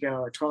 years ago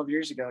or 12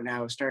 years ago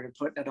now, I started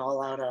putting it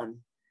all out on,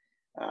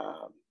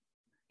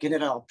 getting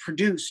it all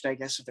produced, I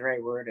guess is the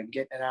right word, and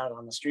getting it out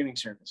on the streaming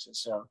services.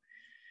 So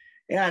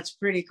yeah, it's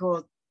pretty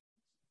cool.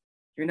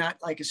 You're not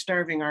like a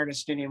starving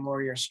artist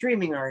anymore. You're a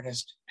streaming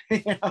artist.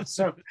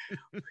 So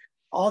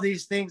all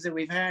these things that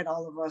we've had,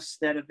 all of us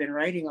that have been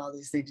writing all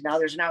these things, now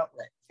there's an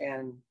outlet,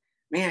 and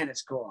man,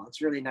 it's cool.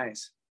 It's really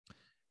nice.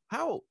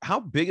 How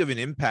big of an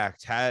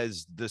impact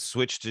has the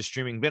switch to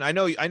streaming been? I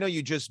know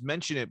you just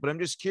mentioned it, but I'm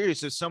just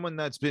curious, as someone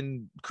that's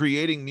been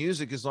creating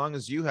music as long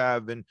as you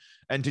have, and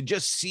to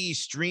just see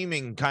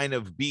streaming kind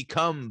of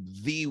become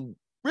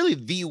really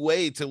the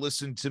way to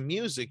listen to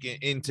music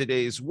in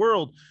today's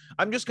world.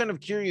 I'm just kind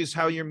of curious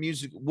how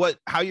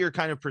your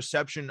kind of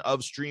perception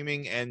of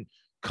streaming and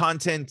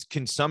content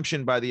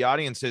consumption by the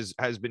audience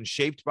has been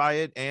shaped by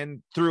it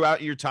and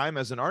throughout your time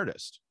as an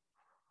artist.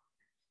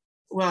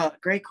 Well,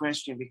 great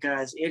question,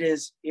 because it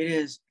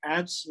is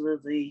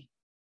absolutely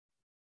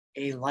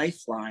a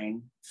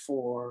lifeline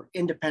for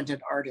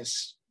independent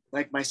artists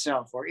like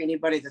myself, or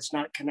anybody that's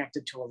not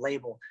connected to a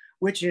label,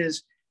 which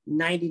is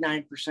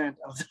 99%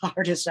 of the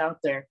artists out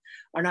there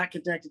are not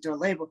connected to a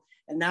label.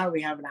 And now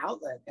we have an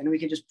outlet, and we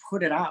can just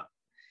put it out.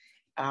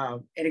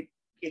 And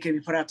it can be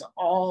put out to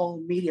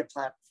all media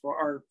platforms,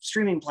 or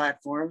streaming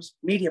platforms,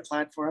 media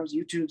platforms,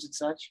 YouTubes and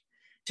such,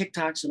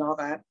 TikToks and all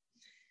that.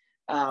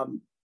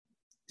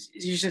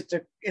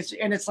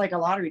 It's like a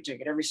lottery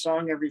ticket. Every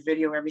song, every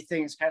video,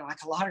 everything is kind of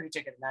like a lottery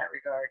ticket in that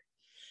regard.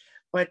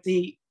 But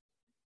the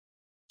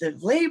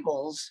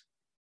labels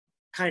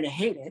kind of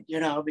hate it,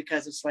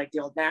 because it's like the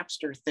old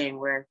Napster thing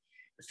where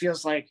it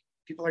feels like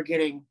people are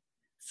getting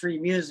free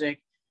music,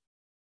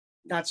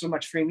 not so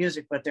much free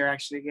music, but they're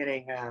actually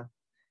getting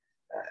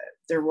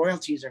their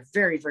royalties are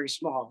very, very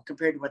small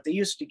compared to what they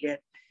used to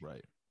get.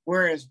 Right.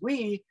 Whereas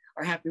we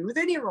are happy with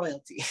any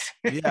royalties.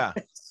 Yeah.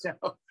 So,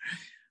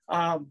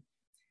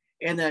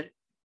 and the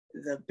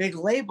big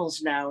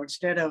labels now,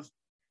 instead of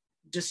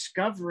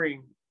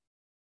discovering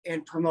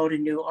and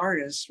promoting new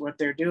artists, what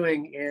they're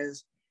doing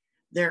is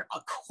they're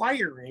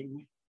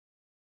acquiring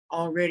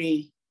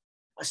already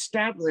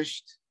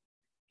established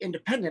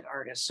independent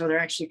artists. So they're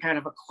actually kind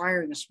of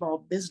acquiring a small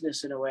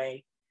business in a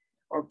way,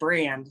 or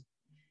brand,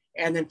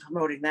 and then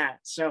promoting that.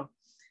 So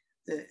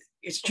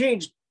it's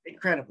changed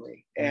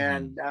incredibly.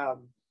 And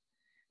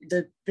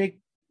the big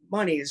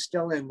money is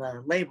still in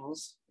the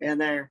labels, and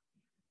they're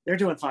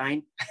doing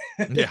fine.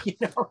 Yeah.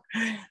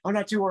 I'm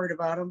not too worried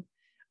about them.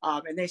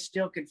 And they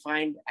still can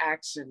find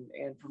acts and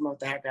promote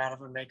the heck out of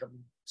them, make them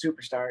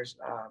superstars.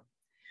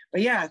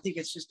 But yeah, I think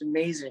it's just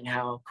amazing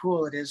how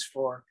cool it is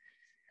for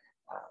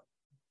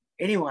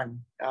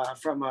anyone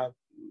from a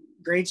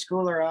grade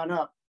schooler on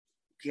up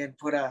can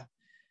put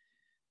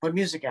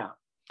music out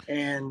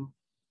and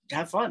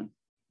have fun.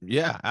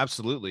 Yeah,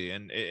 absolutely.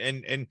 And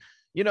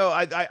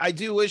I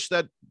do wish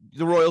that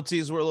the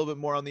royalties were a little bit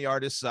more on the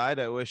artist side.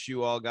 I wish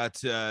you all got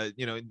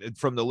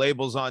from the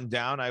labels on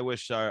down. I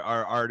wish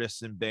our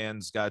artists and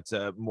bands got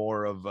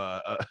more of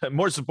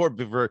more support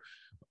for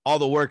all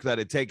the work that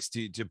it takes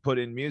to put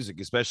in music,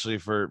 especially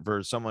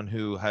for someone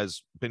who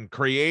has been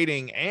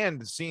creating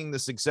and seeing the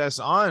success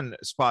on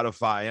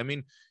Spotify. I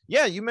mean,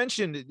 yeah, you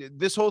mentioned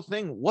this whole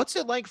thing. What's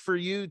it like for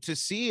you to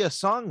see a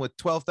song with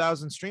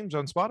 12,000 streams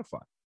on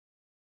Spotify?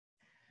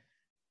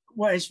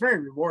 Well, it's very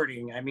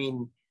rewarding. I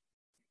mean,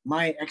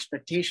 my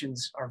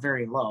expectations are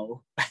very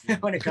low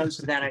when it comes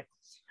to that.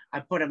 I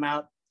put them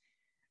out,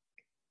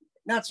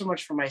 not so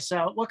much for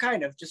myself. Well,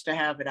 kind of just to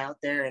have it out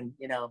there and,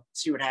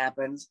 see what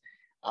happens.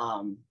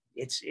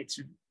 It's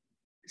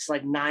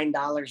like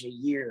 $9 a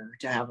year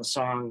to have a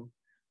song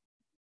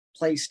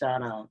placed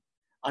on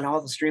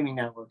all the streaming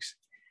networks,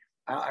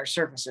 our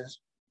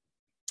services.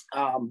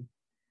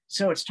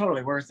 So it's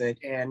totally worth it.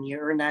 And you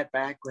earn that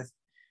back with,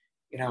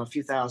 a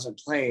few thousand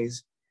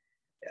plays.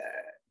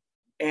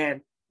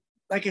 And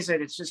like I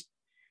said,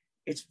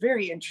 it's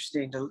very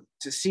interesting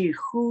to see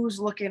who's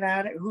looking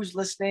at it, who's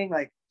listening,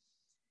 like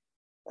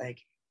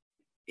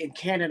in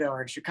Canada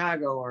or in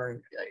Chicago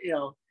or,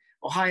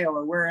 Ohio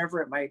or wherever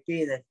it might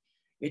be, that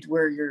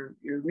where your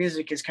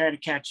music is kind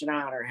of catching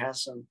on or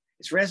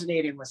it's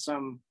resonating with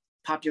some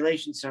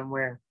population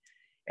somewhere.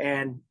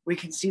 And we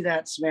can see that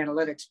in some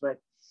analytics, but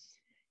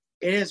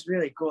it is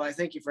really cool. I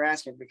thank you for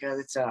asking, because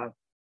it's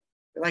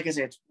like I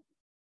said, it's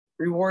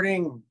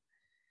rewarding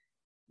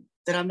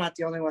that I'm not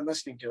the only one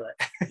listening to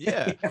it.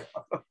 Yeah.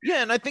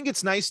 Yeah. And I think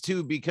it's nice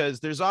too, because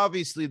there's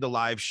obviously the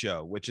live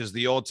show, which is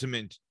the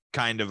ultimate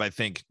kind of, I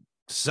think,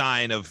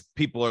 sign of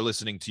people are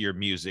listening to your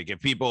music. If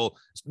people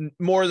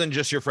more than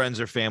just your friends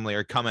or family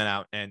are coming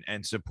out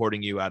and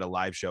supporting you at a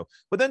live show,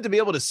 but then to be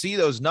able to see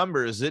those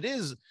numbers, it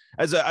is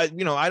as I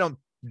don't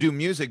do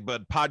music,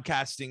 but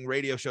podcasting,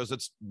 radio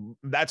shows,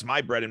 that's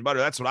my bread and butter.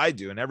 That's what I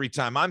do. And every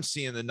time I'm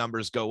seeing the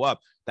numbers go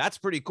up, that's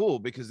pretty cool,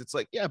 because it's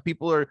like, yeah,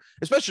 people are,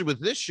 especially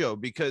with this show,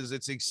 because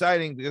it's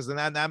exciting, because then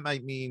that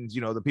might mean,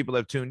 the people that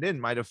have tuned in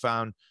might have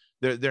found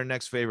their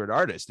next favorite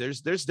artist.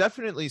 There's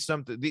definitely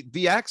something,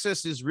 the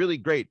access is really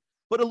great,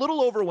 but a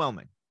little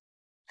overwhelming.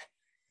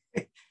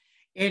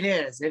 It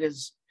is.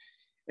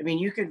 I mean,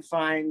 you can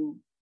find,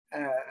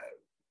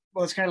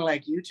 well, it's kind of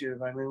like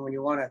YouTube. I mean, when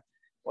you want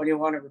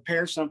to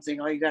repair something,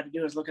 all you got to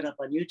do is look it up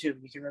on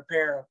YouTube. You can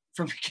repair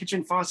from a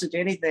kitchen faucet to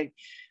anything.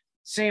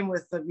 Same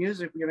with the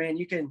music. I mean,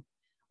 you can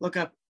look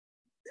up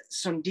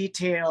some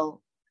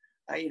detail,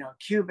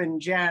 Cuban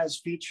jazz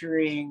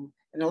featuring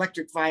an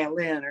electric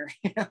violin, or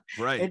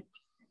right.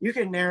 You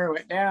can narrow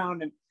it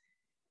down. And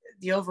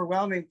the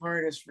overwhelming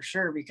part is for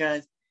sure,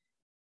 because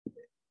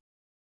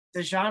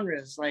the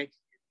genres, like,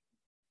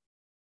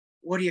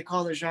 what do you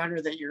call the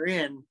genre that you're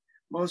in?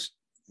 Most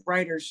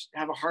writers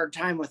have a hard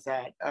time with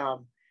that,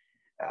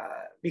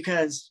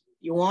 because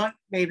you want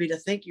maybe to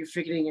think you're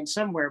fitting in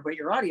somewhere, but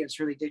your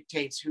audience really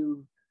dictates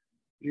who's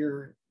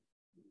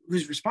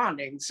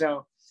responding.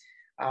 So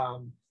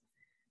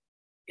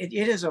it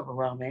is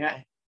overwhelming.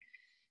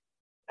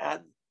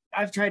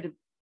 I've tried to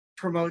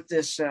promote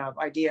this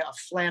idea of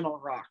flannel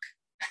rock.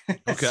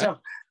 Okay. So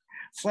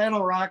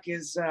flannel rock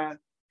is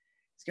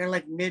it's kind of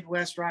like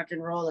Midwest rock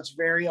and roll. It's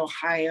very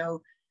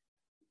Ohio.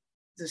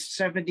 The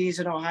 70s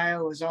in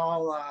Ohio was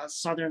all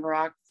Southern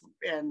rock,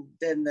 and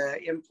then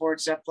the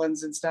import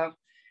Zeppelins and stuff,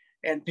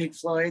 and Pink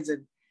Floyd's,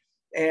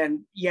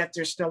 and yet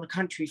there's still a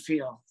country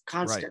feel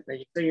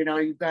constantly. Right. So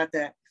you've got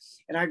that,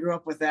 and I grew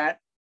up with that,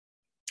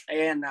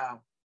 and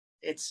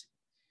it's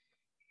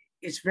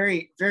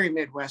very, very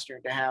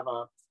Midwestern to have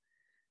a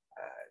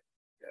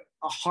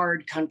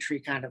hard country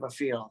kind of a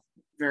feel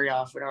very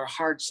often, or a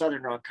hard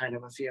Southern rock kind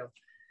of a feel.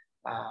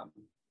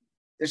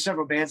 There's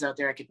several bands out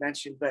there I could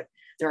mention, but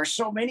there are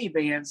so many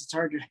bands, it's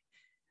hard to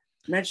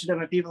mention them,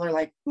 and people are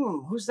like,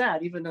 who's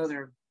that? Even though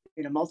they're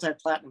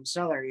multi-platinum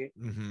seller, you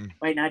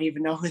might not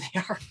even know who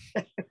they are.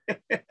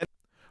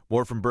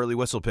 More from Burly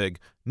Whistlepig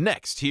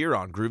next here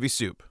on Groovy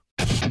Soup.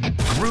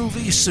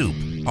 Groovy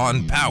Soup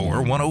on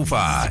Power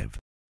 105.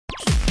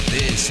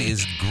 This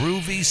is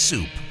Groovy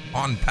Soup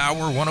on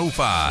Power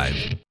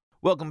 105.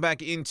 Welcome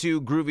back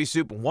into Groovy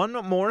Soup. One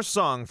more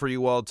song for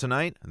you all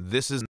tonight.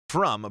 This is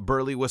from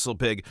Burly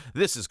Whistlepig.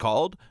 This is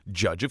called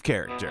Judge of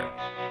Character.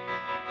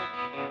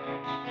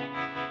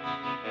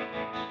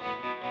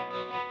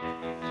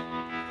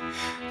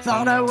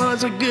 Thought I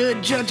was a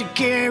good judge of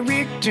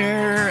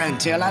character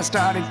until I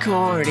started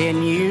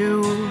courting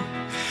you.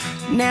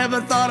 Never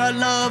thought our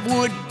love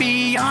would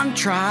be on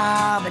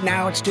trial, but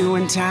now it's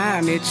doing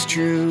time, it's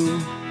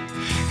true.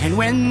 And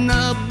when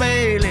the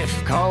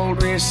bailiff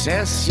called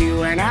recess, you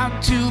went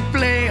out to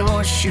play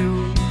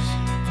horseshoes.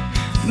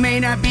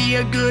 May not be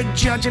a good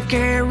judge of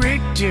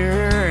character,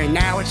 and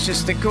now it's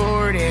just the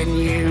court and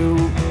you.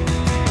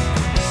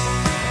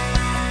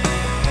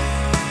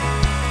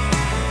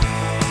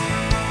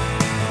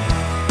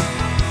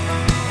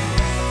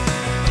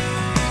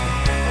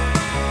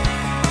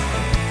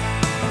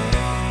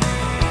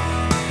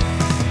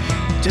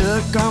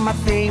 Took all my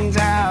things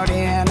out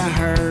in a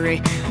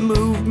hurry,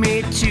 moved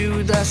me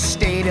to the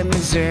state of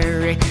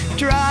Missouri.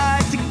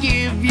 Tried to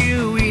give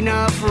you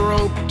enough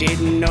rope,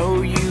 didn't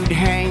know you'd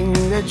hang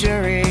the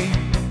jury.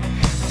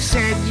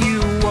 Said you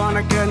want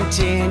a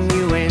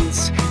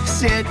continuance,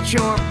 set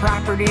your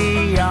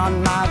property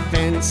on my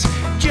fence.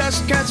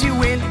 Just 'cause you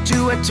went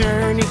to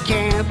attorney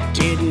camp,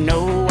 didn't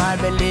know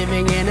I'd be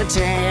living in a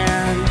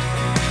tent.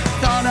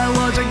 Thought I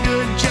was a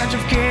good judge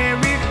of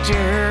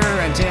character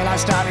until I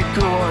started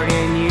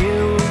courting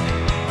you.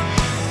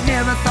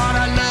 Never thought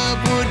our love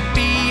would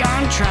be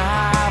on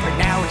trial, but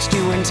now it's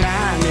doing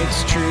time,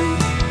 it's true.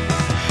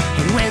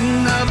 And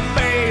when the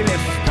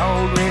bailiff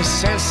called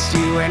recess,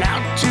 you went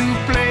out to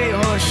play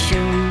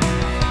horseshoe.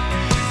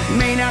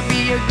 May not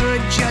be a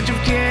good judge of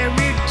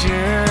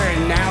character,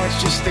 and now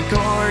it's just the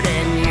court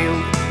and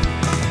you.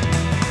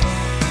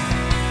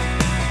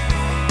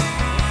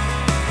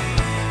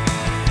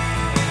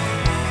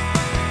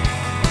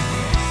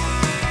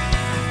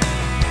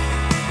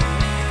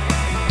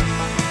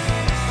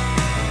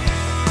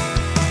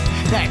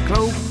 That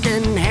cloak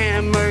and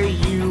hammer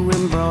you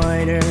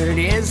embroidered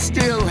is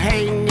still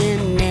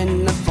hanging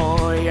in the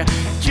foyer.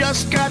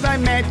 Just 'cause I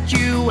met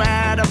you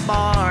at a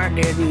bar,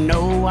 didn't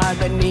know I'd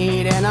been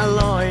needing a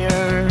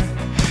lawyer.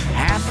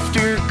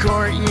 After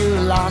court you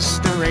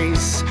lost the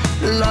race,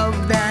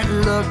 love that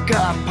look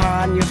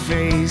upon your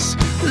face.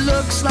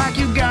 Looks like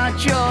you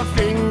got your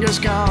fingers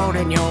caught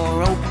in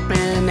your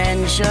open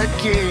and shut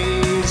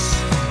case.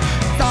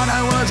 Thought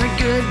I was a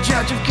good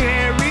judge of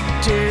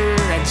character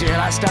until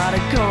I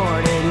started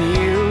courting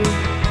you.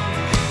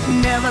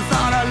 Never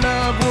thought our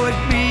love would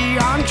be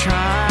on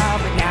trial,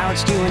 but now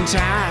it's doing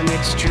time,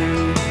 it's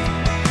true.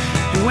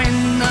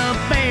 When the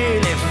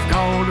bailiff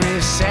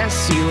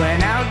recess, you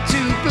went out to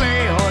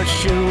play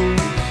horseshoes.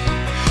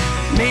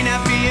 May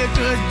not be a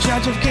good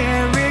judge of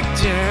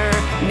character,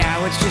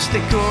 now it's just the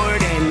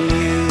court and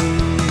you.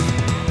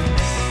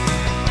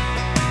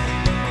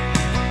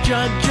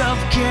 Judge of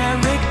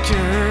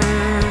character.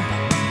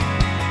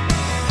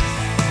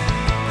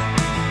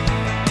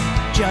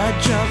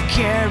 Judge of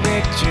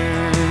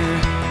character.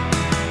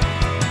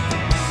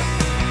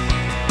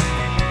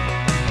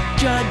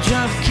 Judge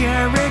of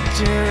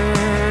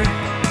character.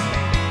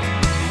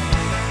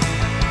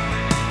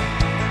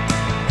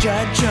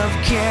 Judge of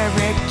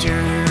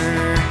character.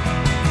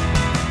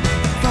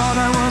 Thought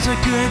I was a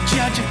good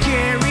judge of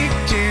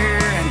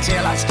character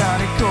until I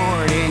started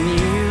courting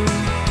you.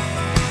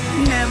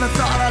 Never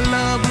thought our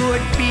love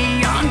would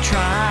be on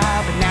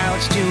trial, but now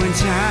it's doing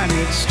time,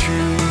 it's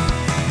true.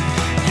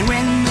 And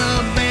when the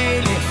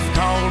bailiff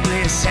called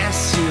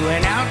recess, you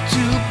went out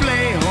to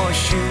play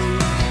horseshoes.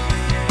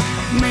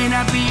 May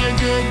not be a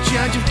good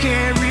judge of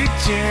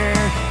character,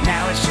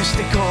 now it's just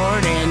the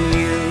court and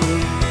you.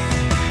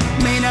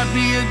 May not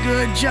be a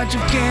good judge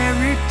of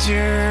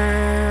character,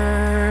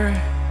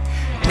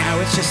 now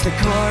it's just the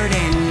court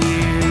and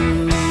you.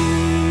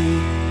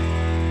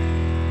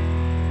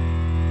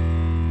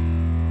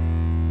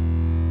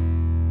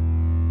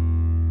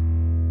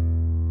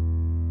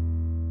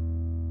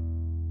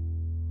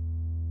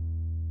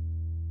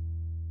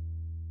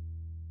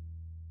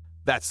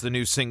 That's the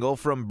new single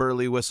from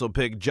Burly,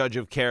 Whistlepig, Judge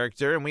of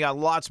Character, and we got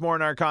lots more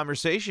in our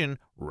conversation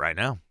right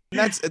now.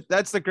 That's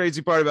the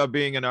crazy part about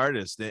being an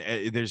artist.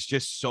 There's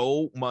just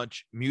so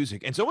much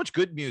music and so much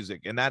good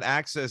music, and that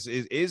access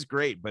is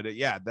great. But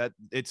yeah, that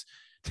it's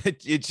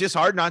just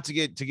hard not to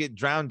get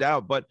drowned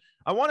out. But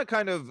I want to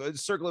kind of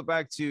circle it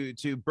back to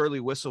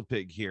Burly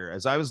Whistlepig here.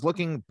 As I was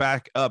looking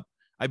back up,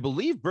 I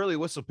believe Burly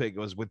Whistlepig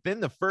was within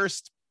the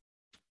first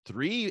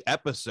 3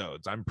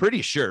 episodes, I'm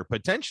pretty sure,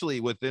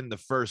 potentially within the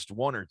first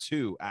 1 or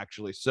 2,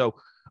 actually. So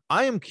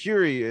I am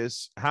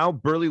curious how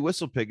Burly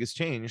Whistlepig has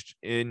changed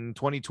in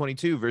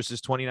 2022 versus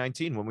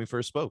 2019 when we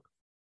first spoke.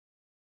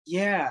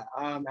 Yeah,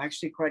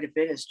 actually quite a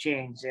bit has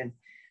changed. And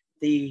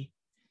the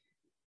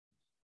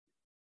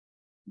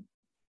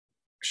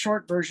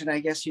short version, I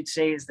guess you'd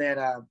say, is that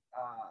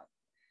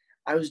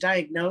I was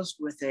diagnosed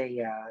with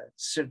a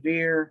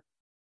severe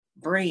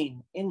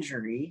brain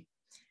injury,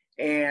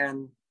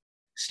 and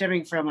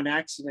stemming from an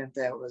accident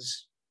that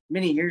was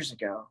many years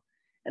ago.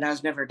 And I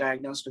was never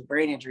diagnosed with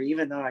brain injury,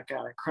 even though I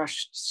got a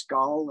crushed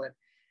skull and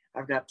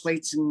I've got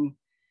plates and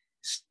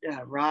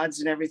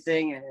rods and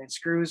everything and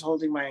screws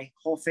holding my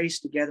whole face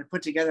together,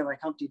 put together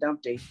like Humpty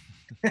Dumpty.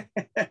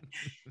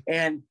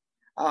 And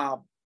at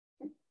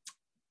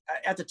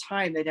the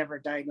time, they never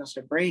diagnosed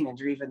a brain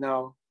injury, even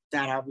though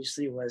that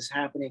obviously was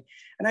happening.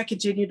 And I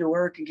continued to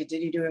work and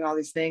continue doing all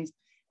these things.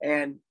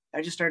 And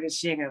I just started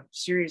seeing a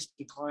serious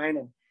decline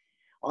and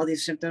all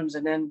these symptoms.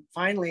 And then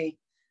finally,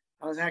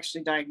 I was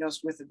actually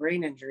diagnosed with a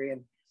brain injury,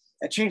 and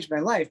that changed my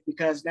life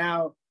because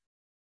now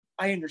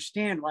I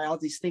understand why all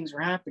these things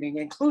were happening,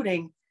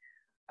 including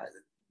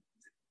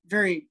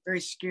very,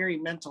 very scary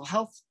mental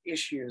health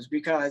issues,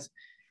 because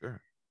sure,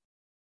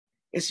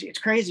 it's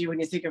crazy when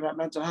you think about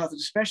mental health,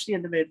 especially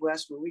in the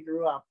Midwest where we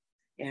grew up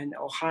in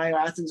Ohio,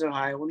 Athens,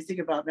 Ohio. When we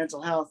think about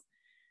mental health,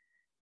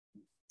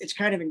 it's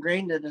kind of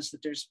ingrained in us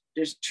that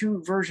there's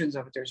 2 versions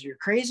of it. There's you're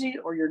crazy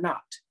or you're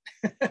not.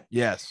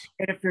 Yes.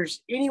 And if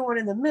there's anyone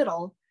in the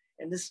middle,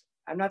 and this,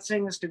 I'm not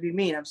saying this to be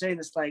mean, I'm saying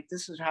this like,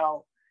 this is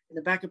how in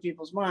the back of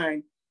people's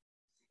mind,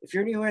 if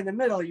you're anywhere in the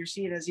middle, you're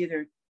seen as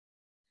either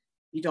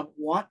you don't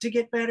want to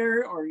get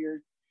better, or you're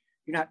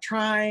not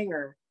trying,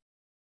 or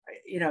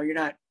you're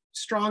not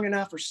strong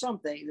enough or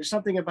something. There's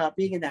something about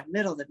being in that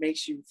middle that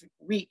makes you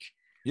weak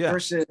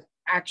versus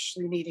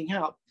actually needing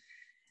help.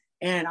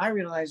 And I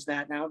realize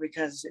that now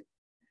because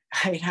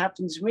it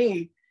happens to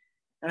me,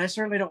 and I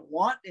certainly don't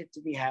want it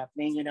to be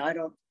happening.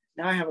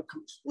 Now I have a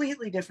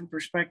completely different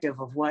perspective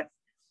of what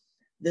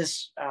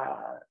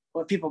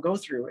people go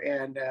through,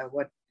 and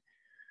what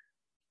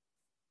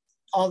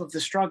all of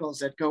the struggles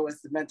that go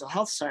with the mental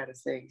health side of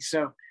things.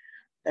 So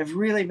I've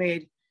really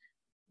made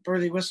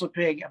Burly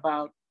Whistlepig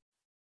about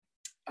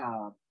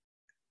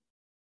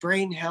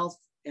brain health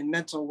and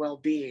mental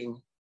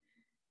well-being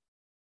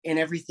in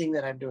everything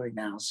that I'm doing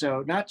now.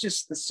 So not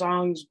just the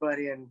songs, but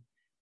in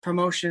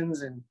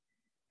promotions and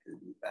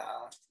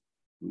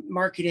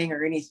marketing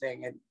or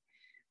anything. And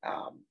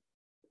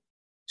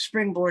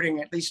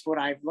springboarding at least what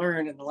I've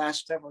learned in the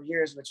last several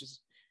years, which is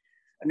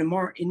an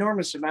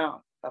enormous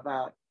amount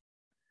about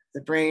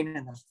the brain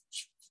and the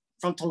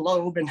frontal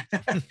lobe and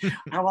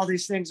how all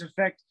these things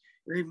affect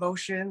your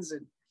emotions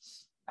and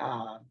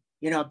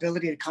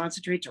ability to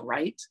concentrate, to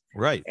write,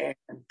 right,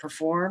 and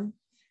perform.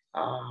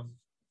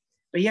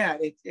 But yeah,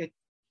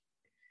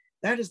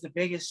 that is the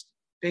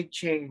big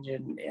change,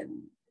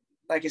 and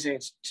like I say,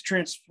 it's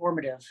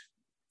transformative.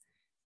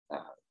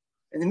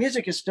 And the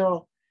music is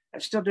I'm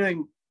still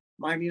doing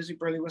my music.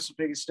 Burly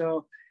Whistlepig is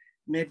still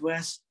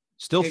Midwest,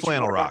 still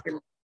flannel rock.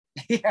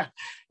 Yeah,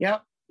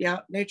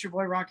 nature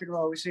boy rock and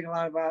roll. We sing a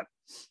lot about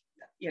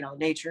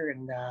nature,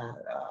 and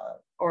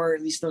or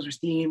at least those are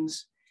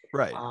themes.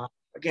 Right.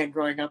 Again,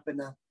 growing up in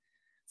the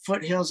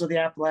foothills of the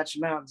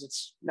Appalachian Mountains,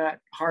 it's not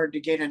hard to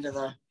get into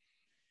the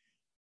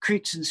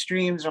creeks and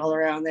streams all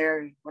around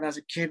there. When I was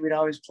a kid, we'd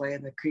always play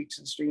in the creeks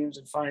and streams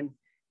and find,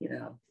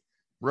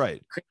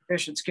 right,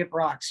 fish and skip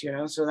rocks,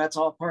 so that's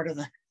all part of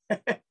the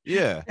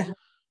yeah.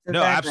 the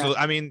No, background. absolutely.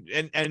 I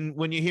mean, and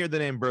when you hear the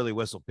name Burly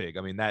Whistlepig,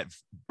 I mean, that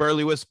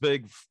Burly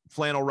Whistlepig,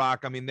 Flannel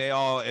Rock, I mean, they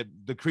all,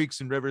 the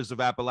creeks and rivers of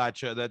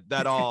Appalachia,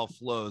 that all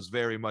flows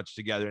very much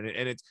together,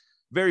 and it's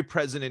very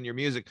present in your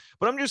music.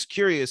 But I'm just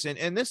curious,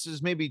 and this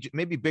is maybe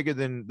bigger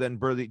than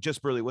Burly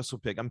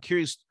Whistlepig. I'm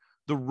curious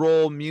the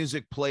role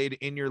music played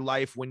in your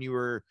life when you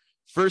were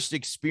first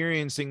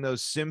experiencing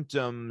those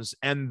symptoms,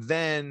 and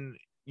then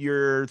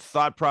your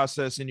thought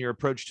process and your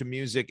approach to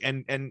music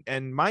and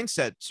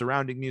mindset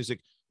surrounding music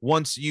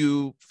once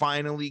you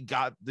finally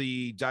got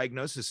the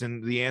diagnosis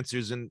and the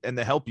answers and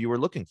the help you were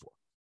looking for.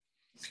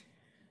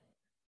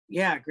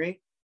 Yeah, great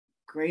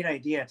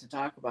idea to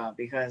talk about,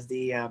 because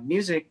the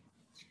music,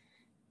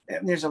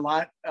 there's a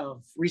lot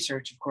of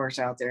research, of course,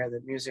 out there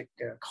that music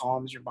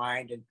calms your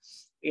mind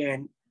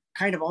and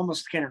kind of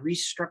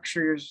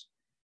restructures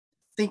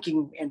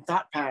thinking and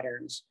thought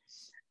patterns.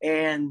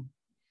 And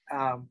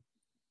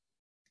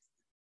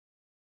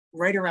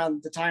right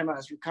around the time I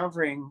was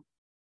recovering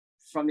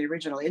from the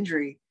original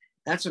injury,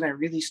 that's when I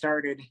really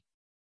started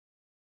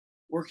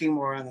working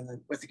more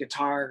with the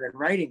guitar and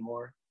writing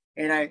more.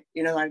 And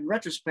in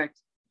retrospect,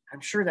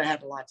 I'm sure that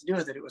had a lot to do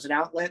with it. It was an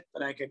outlet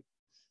that I could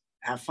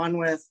have fun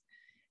with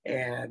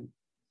and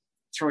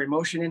throw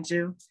emotion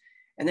into.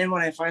 And then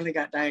when I finally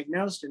got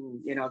diagnosed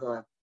and,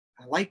 the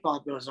light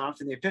bulb goes off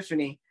in the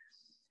epiphany,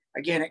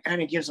 again, it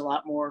kind of gives a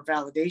lot more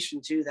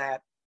validation to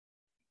that,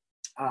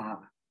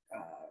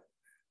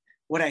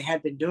 what I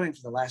had been doing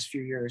for the last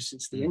few years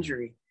since the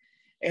injury.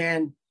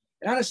 And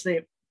honestly,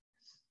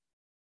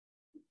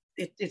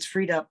 it's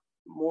freed up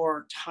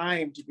more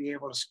time to be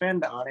able to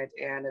spend on it.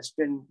 And it's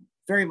been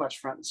very much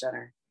front and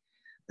center.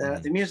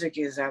 The music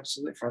is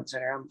absolutely front and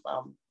center.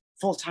 I'm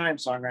full-time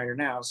songwriter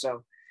now.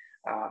 So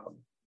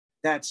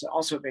that's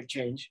also a big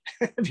change,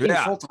 being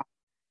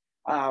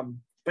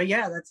full-time. But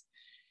yeah,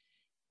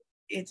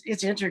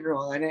 it's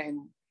integral.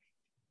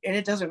 And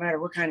it doesn't matter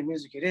what kind of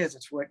music it is.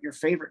 It's what your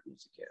favorite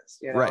music is.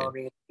 Right. I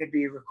mean, it could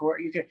be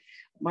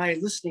my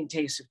listening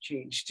tastes have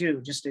changed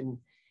too, just in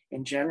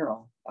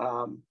general.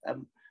 I'm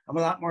a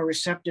lot more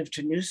receptive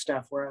to new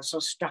stuff, where I was so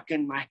stuck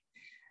in my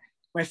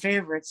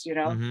favorites,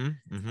 and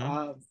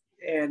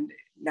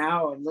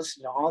now I'm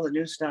listening to all the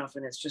new stuff,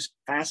 and it's just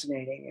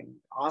fascinating and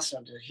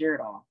awesome to hear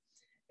it all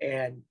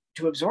and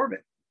to absorb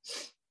it.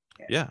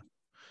 Yeah.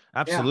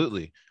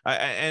 Absolutely.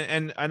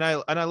 Yeah.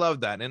 I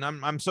love that. And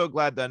I'm so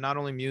glad that not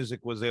only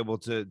music was able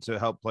to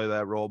help play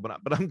that role,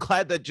 but I'm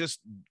glad that just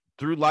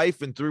through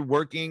life and through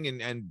working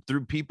and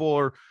through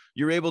people,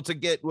 you're able to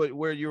get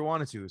where you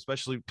wanted to,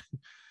 especially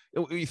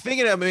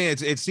thinking of me.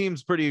 It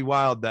seems pretty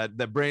wild that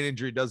brain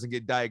injury doesn't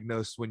get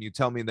diagnosed when you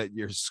tell me that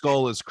your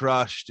skull is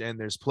crushed and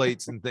there's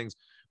plates and things.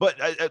 But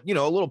a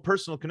little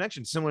personal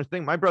connection, similar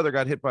thing. My brother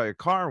got hit by a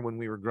car when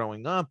we were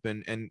growing up,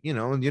 and you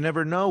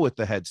never know with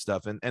the head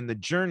stuff and the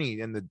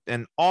journey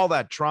and all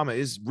that trauma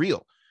is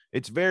real.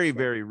 It's very,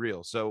 very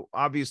real. So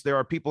obviously there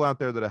are people out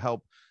there that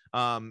help.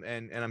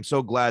 And I'm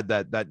so glad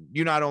that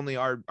you not only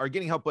are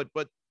getting help,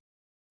 but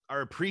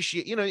are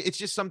appreciate, it's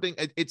just something,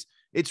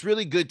 it's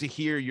really good to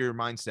hear your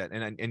mindset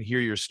and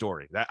hear your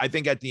story. I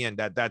think at the end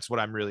that's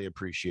what I'm really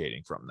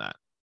appreciating from that.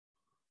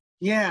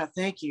 Yeah.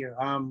 Thank you.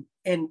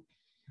 And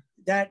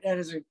that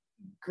is a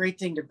great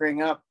thing to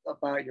bring up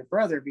about your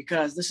brother,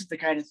 because this is the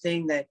kind of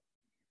thing that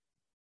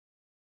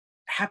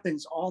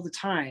happens all the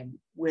time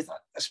with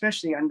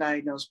especially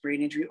undiagnosed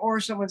brain injury, or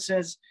someone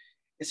says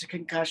it's a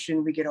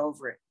concussion, we get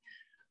over it.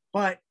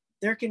 But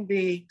there can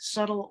be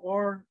subtle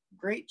or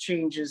great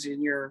changes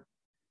in your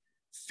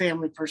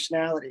family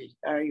personality,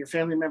 your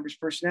family member's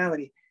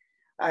personality.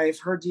 I've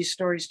heard these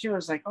stories too.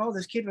 It's like, oh,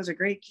 this kid was a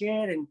great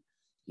kid, and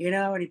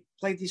and he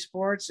played these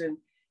sports and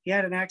he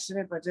had an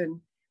accident, but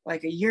then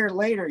like a year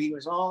later, he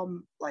was all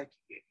like,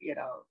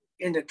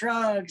 into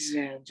drugs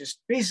and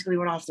just basically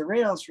went off the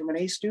rails from an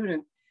A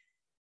student,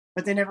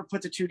 but they never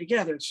put the two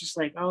together. It's just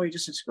like, oh, he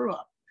just a screw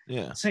up.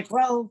 Yeah. It's like,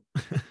 well,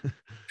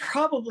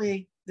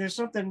 probably there's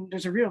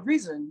a real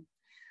reason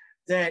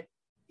that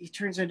he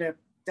turns into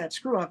that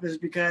screw up, is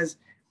because,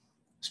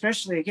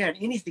 especially again,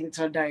 anything that's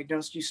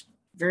undiagnosed, you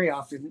very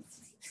often,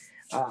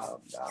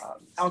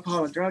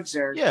 alcohol and drugs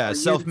are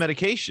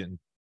self-medication.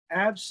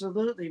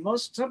 Absolutely.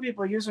 Some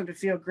people use them to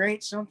feel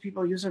great. Some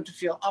people use them to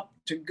feel up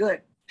to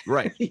good.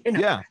 Right.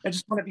 Yeah. I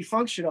just want to be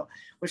functional,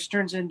 which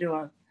turns into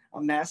a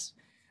mess.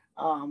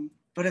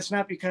 But it's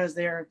not because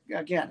they're,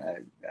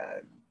 again,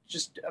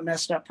 just a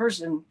messed up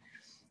person,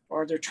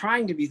 or they're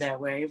trying to be that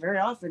way. Very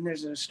often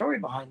there's a story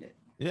behind it.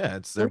 Yeah.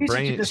 It's their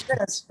brain. To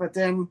discuss, but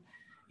then,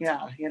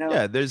 yeah,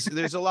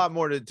 there's a lot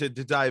more to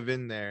dive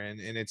in there. And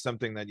it's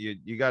something that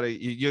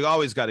you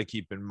always got to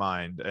keep in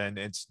mind. And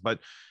but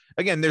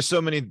again, there's so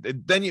many,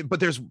 but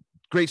there's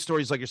great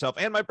stories like yourself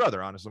and my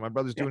brother. Honestly, my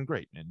brother's doing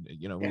great, and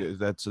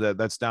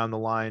that's down the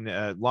line,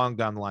 long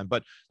down the line.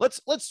 But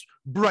let's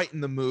brighten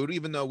the mood,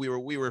 even though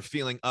we were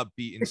feeling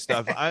upbeat and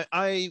stuff.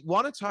 I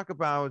want to talk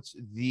about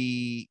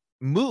the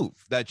move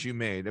that you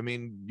made. I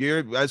mean,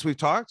 you're, as we've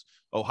talked,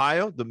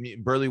 Ohio, the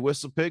Burly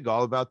Whistlepig,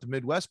 all about the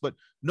Midwest, but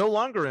no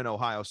longer in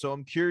Ohio. So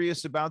I'm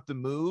curious about the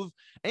move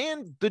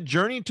and the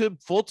journey to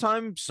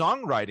full-time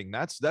songwriting.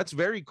 That's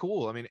very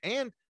cool. I mean,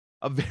 and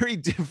a very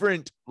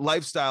different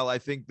lifestyle, I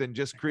think, than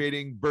just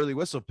creating Burly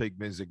Whistlepig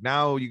music.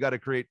 Now you got to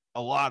create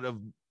a lot of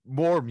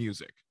more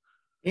music.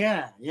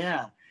 Yeah.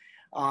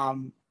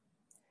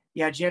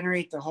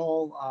 Generate the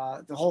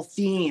whole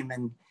theme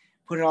and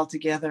put it all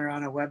together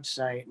on a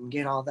website and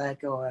get all that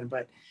going.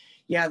 But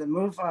yeah, the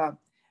move,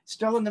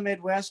 still in the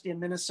Midwest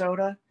in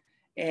Minnesota,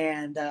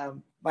 and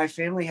my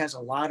family has a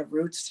lot of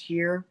roots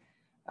here.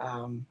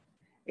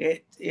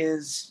 It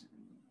is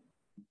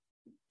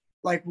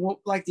like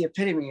the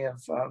epitome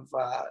of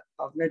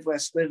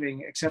Midwest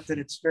living, except that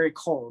it's very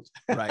cold.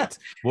 Right,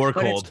 more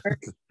cold.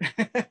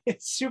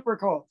 It's super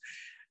cold.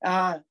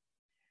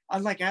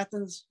 Unlike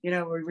Athens,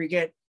 where we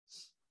get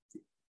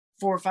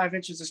 4 or 5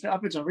 inches of snow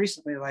up until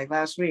recently, like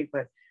last week,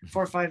 but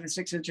 4 or 5 and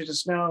 6 inches of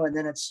snow, and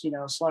then it's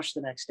slush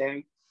the next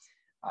day.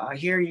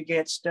 Here you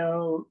get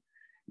snow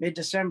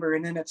mid-December,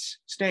 and then it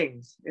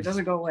stays. It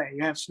doesn't go away.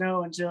 You have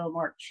snow until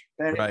March.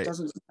 It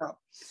doesn't stop.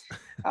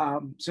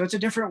 So it's a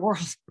different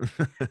world,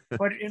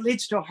 but it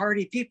leads to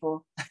hardy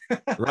people.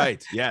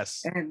 Right.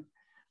 Yes.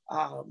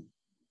 And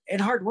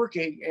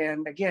hardworking.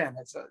 And again,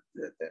 it's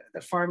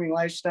the farming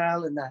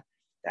lifestyle, and the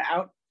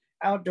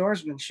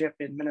outdoorsmanship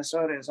in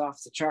Minnesota is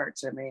off the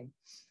charts. I mean,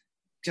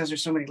 because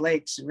there's so many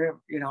lakes and river,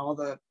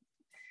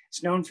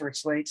 it's known for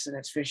its lakes and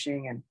its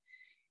fishing, and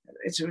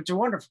it's a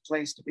wonderful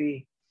place to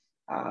be.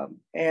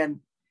 And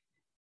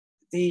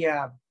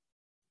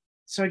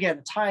so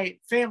again, the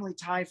family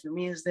tie for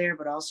me is there,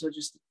 but also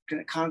just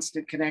a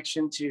constant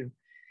connection to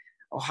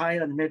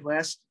Ohio and the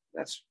Midwest.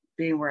 That's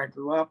being where I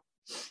grew up.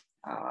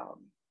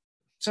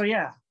 So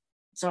yeah,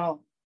 it's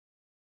all.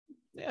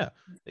 Yeah.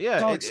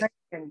 It's all exciting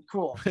and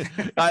cool.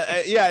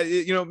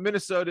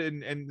 Minnesota,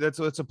 and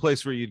that's a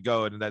place where you'd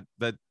go, and that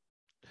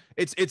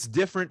it's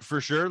different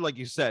for sure, like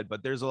you said,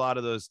 but there's a lot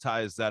of those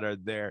ties that are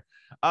there.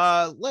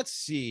 Let's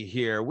see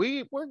here.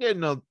 We're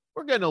getting a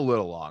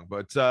little long,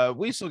 but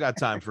we still got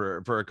time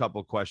for a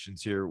couple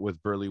questions here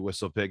with Burly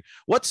Whistlepig.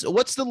 What's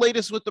the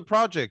latest with the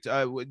project?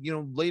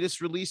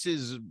 Latest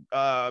releases,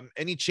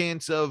 any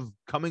chance of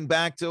coming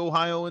back to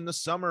Ohio in the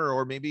summer,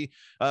 or maybe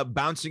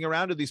bouncing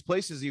around to these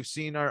places you've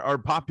seen are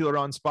popular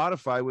on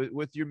Spotify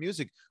with your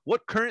music?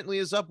 What currently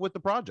is up with the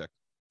project?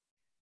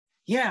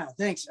 Yeah,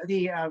 thanks.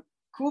 The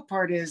cool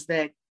part is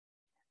that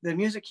the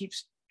music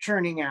keeps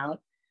churning out,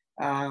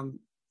 and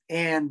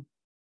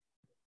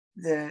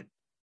the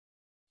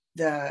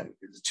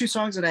 2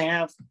 songs that I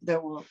have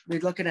that we'll be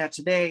looking at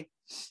today,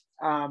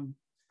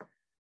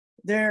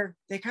 they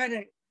kind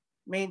of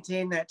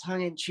maintain that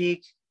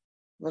tongue-in-cheek,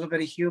 a little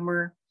bit of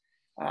humor,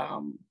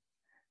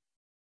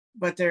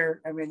 but they're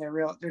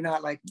real. They're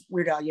not like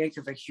Weird Al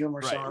Yankovic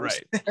humor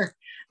songs. Right.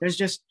 There's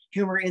just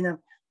humor in them.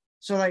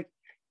 So like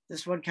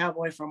this one,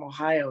 Cowboy from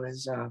Ohio,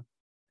 is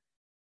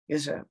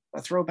a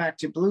throwback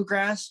to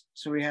bluegrass.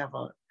 So we have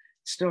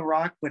still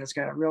rock, but it's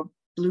got a real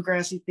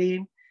bluegrassy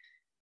theme,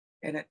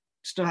 and it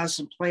still has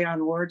some play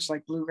on words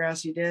like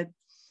bluegrassy did.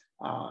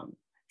 In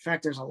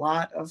fact, there's a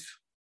lot of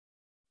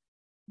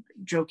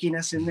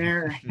jokiness in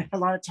there, a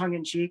lot of tongue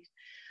in cheek,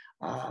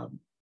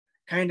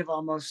 kind of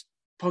almost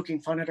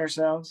poking fun at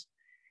ourselves.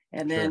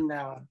 And then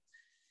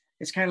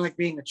it's kind of like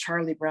being the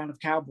Charlie Brown of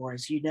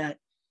cowboys. You're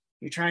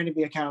trying to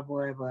be a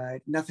cowboy,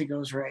 but nothing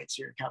goes right.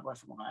 So you're a cowboy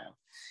from Ohio.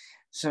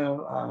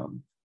 So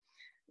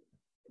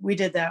we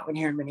did that one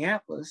here in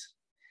Minneapolis.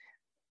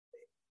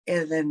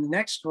 And then the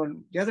next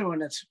one, the other one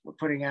that's we're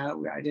putting out,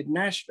 I did in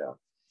Nashville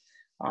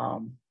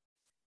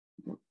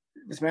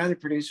with my other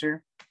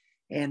producer.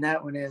 And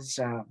that one is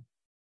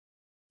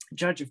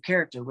Judge of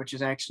Character, which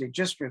is actually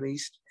just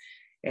released.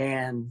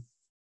 And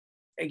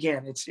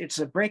again, it's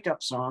a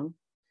breakup song,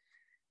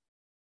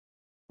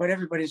 but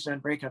everybody's done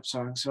breakup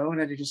songs. So I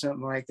wanted to do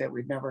something like that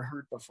we'd never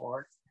heard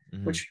before,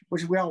 which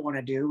we all want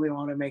to do. We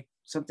want to make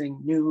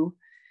something new,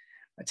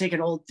 take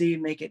an old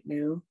theme, make it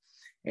new.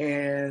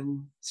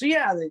 And so,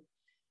 yeah,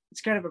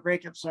 it's kind of a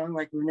breakup song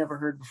like we've never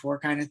heard before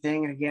kind of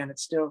thing. And again,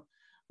 it's still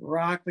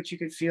rock, but you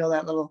could feel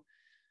that little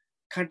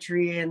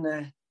country in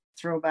the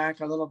throwback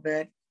a little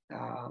bit.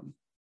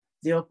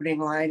 The opening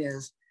line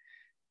is,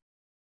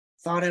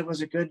 "Thought I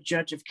was a good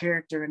judge of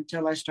character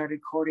until I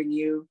started courting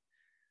you."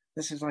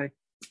 This is like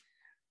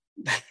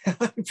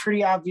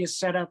pretty obvious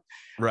setup,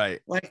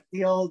 right? Like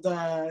the old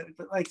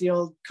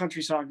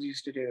country songs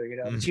used to do,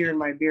 the tear in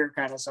my beer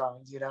kind of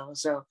songs,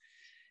 So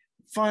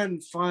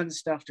fun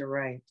stuff to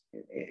write.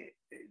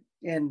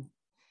 And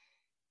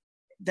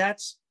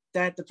that's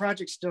that. The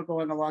project's still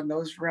going along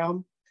those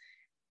realm,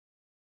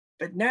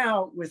 but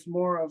now with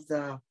more of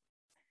the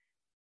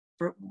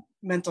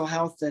mental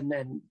health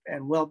and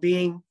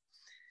well-being,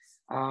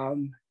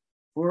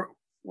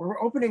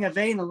 we're opening a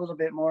vein a little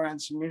bit more on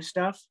some new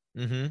stuff.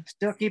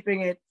 Still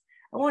keeping it.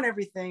 I want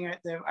everything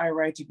that I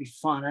write to be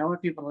fun. I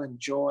want people to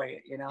enjoy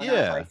it, not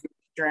like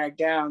dragged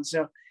down.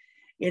 So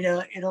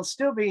it'll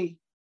still be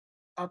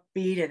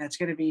upbeat, and it's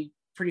going to be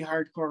pretty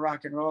hardcore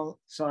rock and roll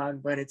song,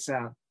 but it's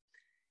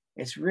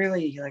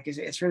really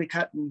it's really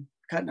cutting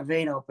a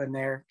vein open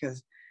there,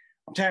 because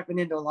I'm tapping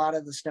into a lot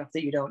of the stuff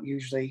that I don't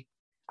usually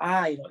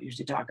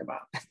talk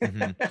about.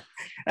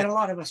 And a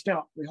lot of us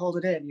don't. We hold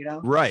it in,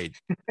 Right.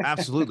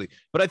 Absolutely.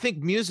 But I think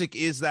music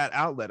is that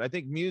outlet. I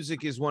think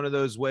music is one of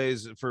those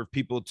ways for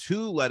people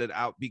to let it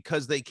out,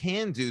 because they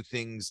can do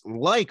things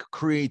like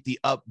create the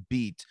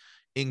upbeat,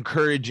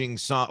 encouraging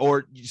song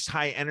or just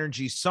high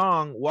energy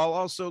song while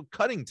also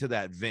cutting to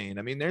that vein.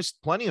 I mean, there's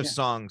plenty of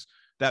songs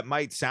that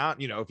might sound,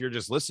 if you're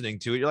just listening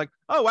to it, you're like,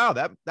 oh, wow,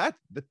 that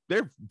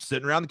they're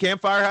sitting around the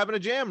campfire having a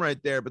jam right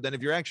there. But then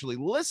if you're actually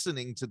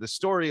listening to the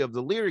story of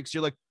the lyrics,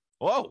 you're like,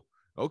 oh,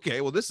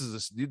 okay, well, this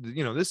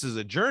is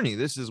a journey.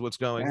 This is what's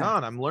going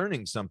on. I'm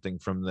learning something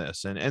from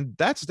this. And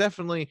that's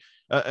definitely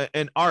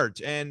an art.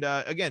 And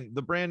again,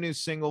 the brand new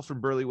single from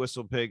Burly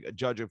Whistlepig,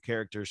 Judge of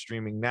Character,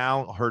 streaming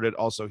now. Heard it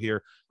also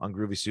here on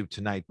Groovy Soup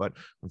tonight. But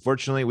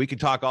unfortunately, we could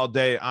talk all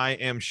day. I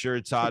am sure,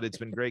 Todd. It's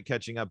been great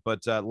catching up.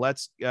 But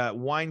let's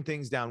wind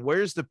things down.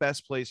 Where's the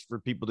best place for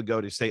people to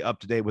go to stay up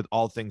to date with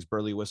all things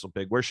Burly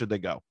Whistlepig? Where should they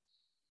go?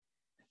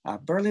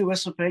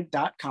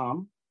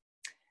 burlywhistlepig.com.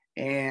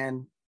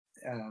 And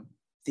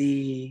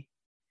the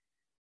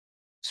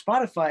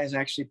Spotify is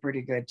actually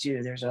pretty good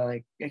too. There's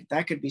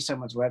that could be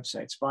someone's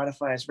website.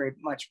 Spotify has very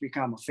much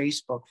become a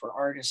Facebook for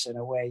artists in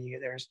a way.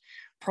 There's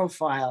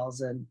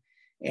profiles and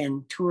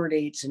tour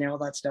dates and all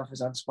that stuff is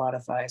on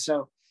Spotify.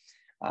 So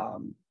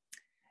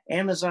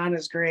Amazon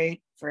is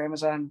great for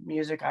Amazon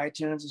Music.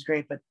 iTunes is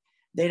great, but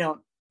they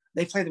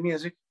play the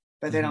music,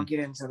 but they don't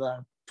get into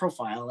the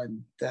profile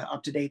and the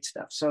up-to-date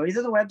stuff. So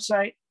either the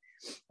website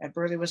at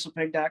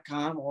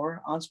burlywhistlepig.com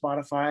or on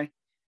Spotify,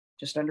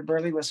 just under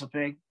Burly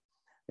Whistlepig.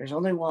 There's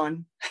only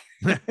one.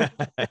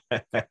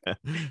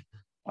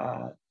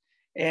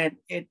 And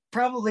it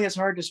probably is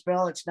hard to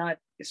spell. It's not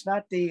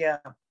the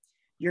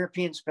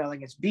European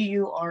spelling. It's Burly.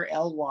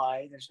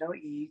 There's no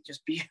E,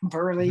 just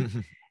Burly,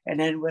 and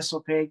then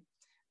Whistlepig,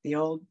 the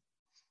old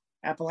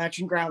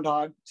Appalachian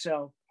groundhog.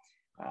 So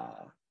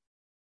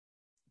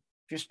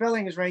if your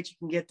spelling is right, you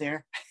can get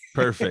there.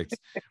 Perfect.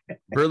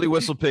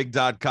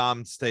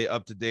 burlywhistlepig.com. Stay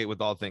up to date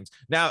with all things.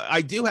 Now,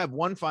 I do have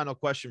one final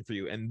question for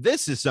you, and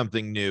this is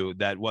something new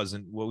that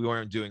wasn't what we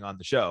weren't doing on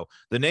the show.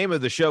 The name of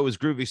the show is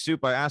Groovy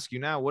Soup. I ask you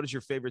now, what is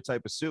your favorite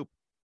type of soup?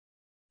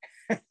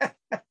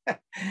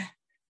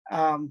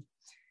 That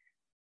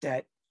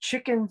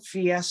chicken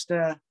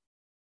fiesta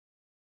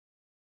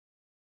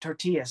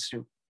tortilla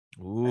soup.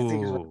 Ooh. I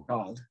think is what it's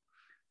called.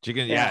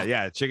 Chicken,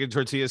 chicken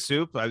tortilla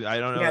soup. I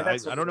don't know.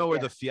 I don't know where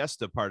the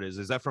fiesta part is.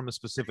 Is that from a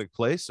specific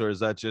place, or is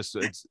that just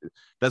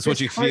that's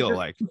what you feel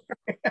like?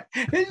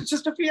 It's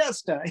just a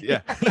fiesta.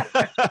 Yeah.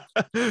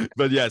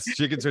 But yes,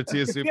 chicken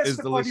tortilla soup is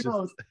delicious.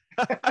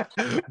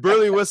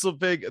 Burly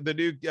Whistlepig, the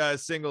new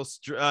single,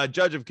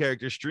 Judge of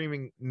Character,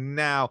 streaming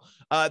now.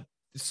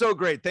 So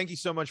great. Thank you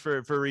so much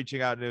for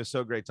reaching out, and it was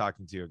so great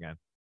talking to you again.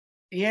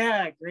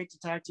 Yeah, great to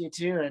talk to you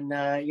too. And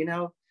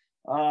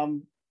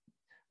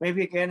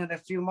maybe again in a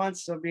few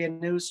months, there'll be a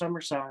new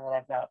summer song that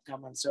I've got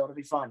coming, so it'll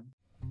be fun.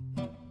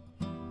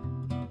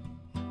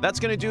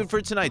 That's going to do it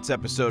for tonight's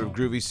episode of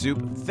Groovy Soup.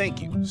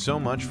 Thank you so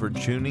much for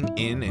tuning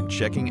in and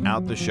checking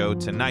out the show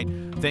tonight.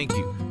 Thank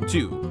you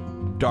to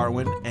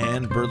Darwin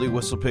and Burly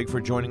Whistlepig for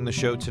joining the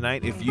show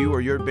tonight. If you or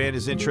your band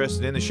is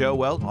interested in the show,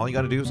 well, all you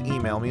got to do is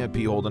email me at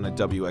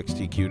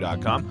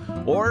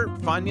pholden@wxtq.com or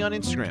find me on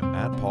Instagram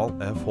at Paul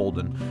F.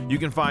 Holden. You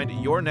can find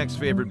your next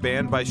favorite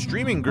band by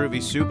streaming Groovy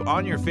Soup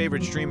on your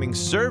favorite streaming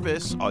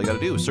service. All you got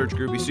to do is search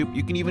Groovy Soup.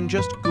 You can even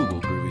just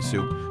Google Groovy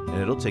Soup,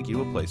 and it'll take you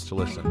to a place to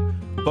listen.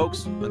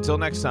 Folks, until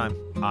next time,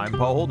 I'm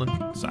Paul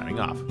Holden, signing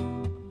off.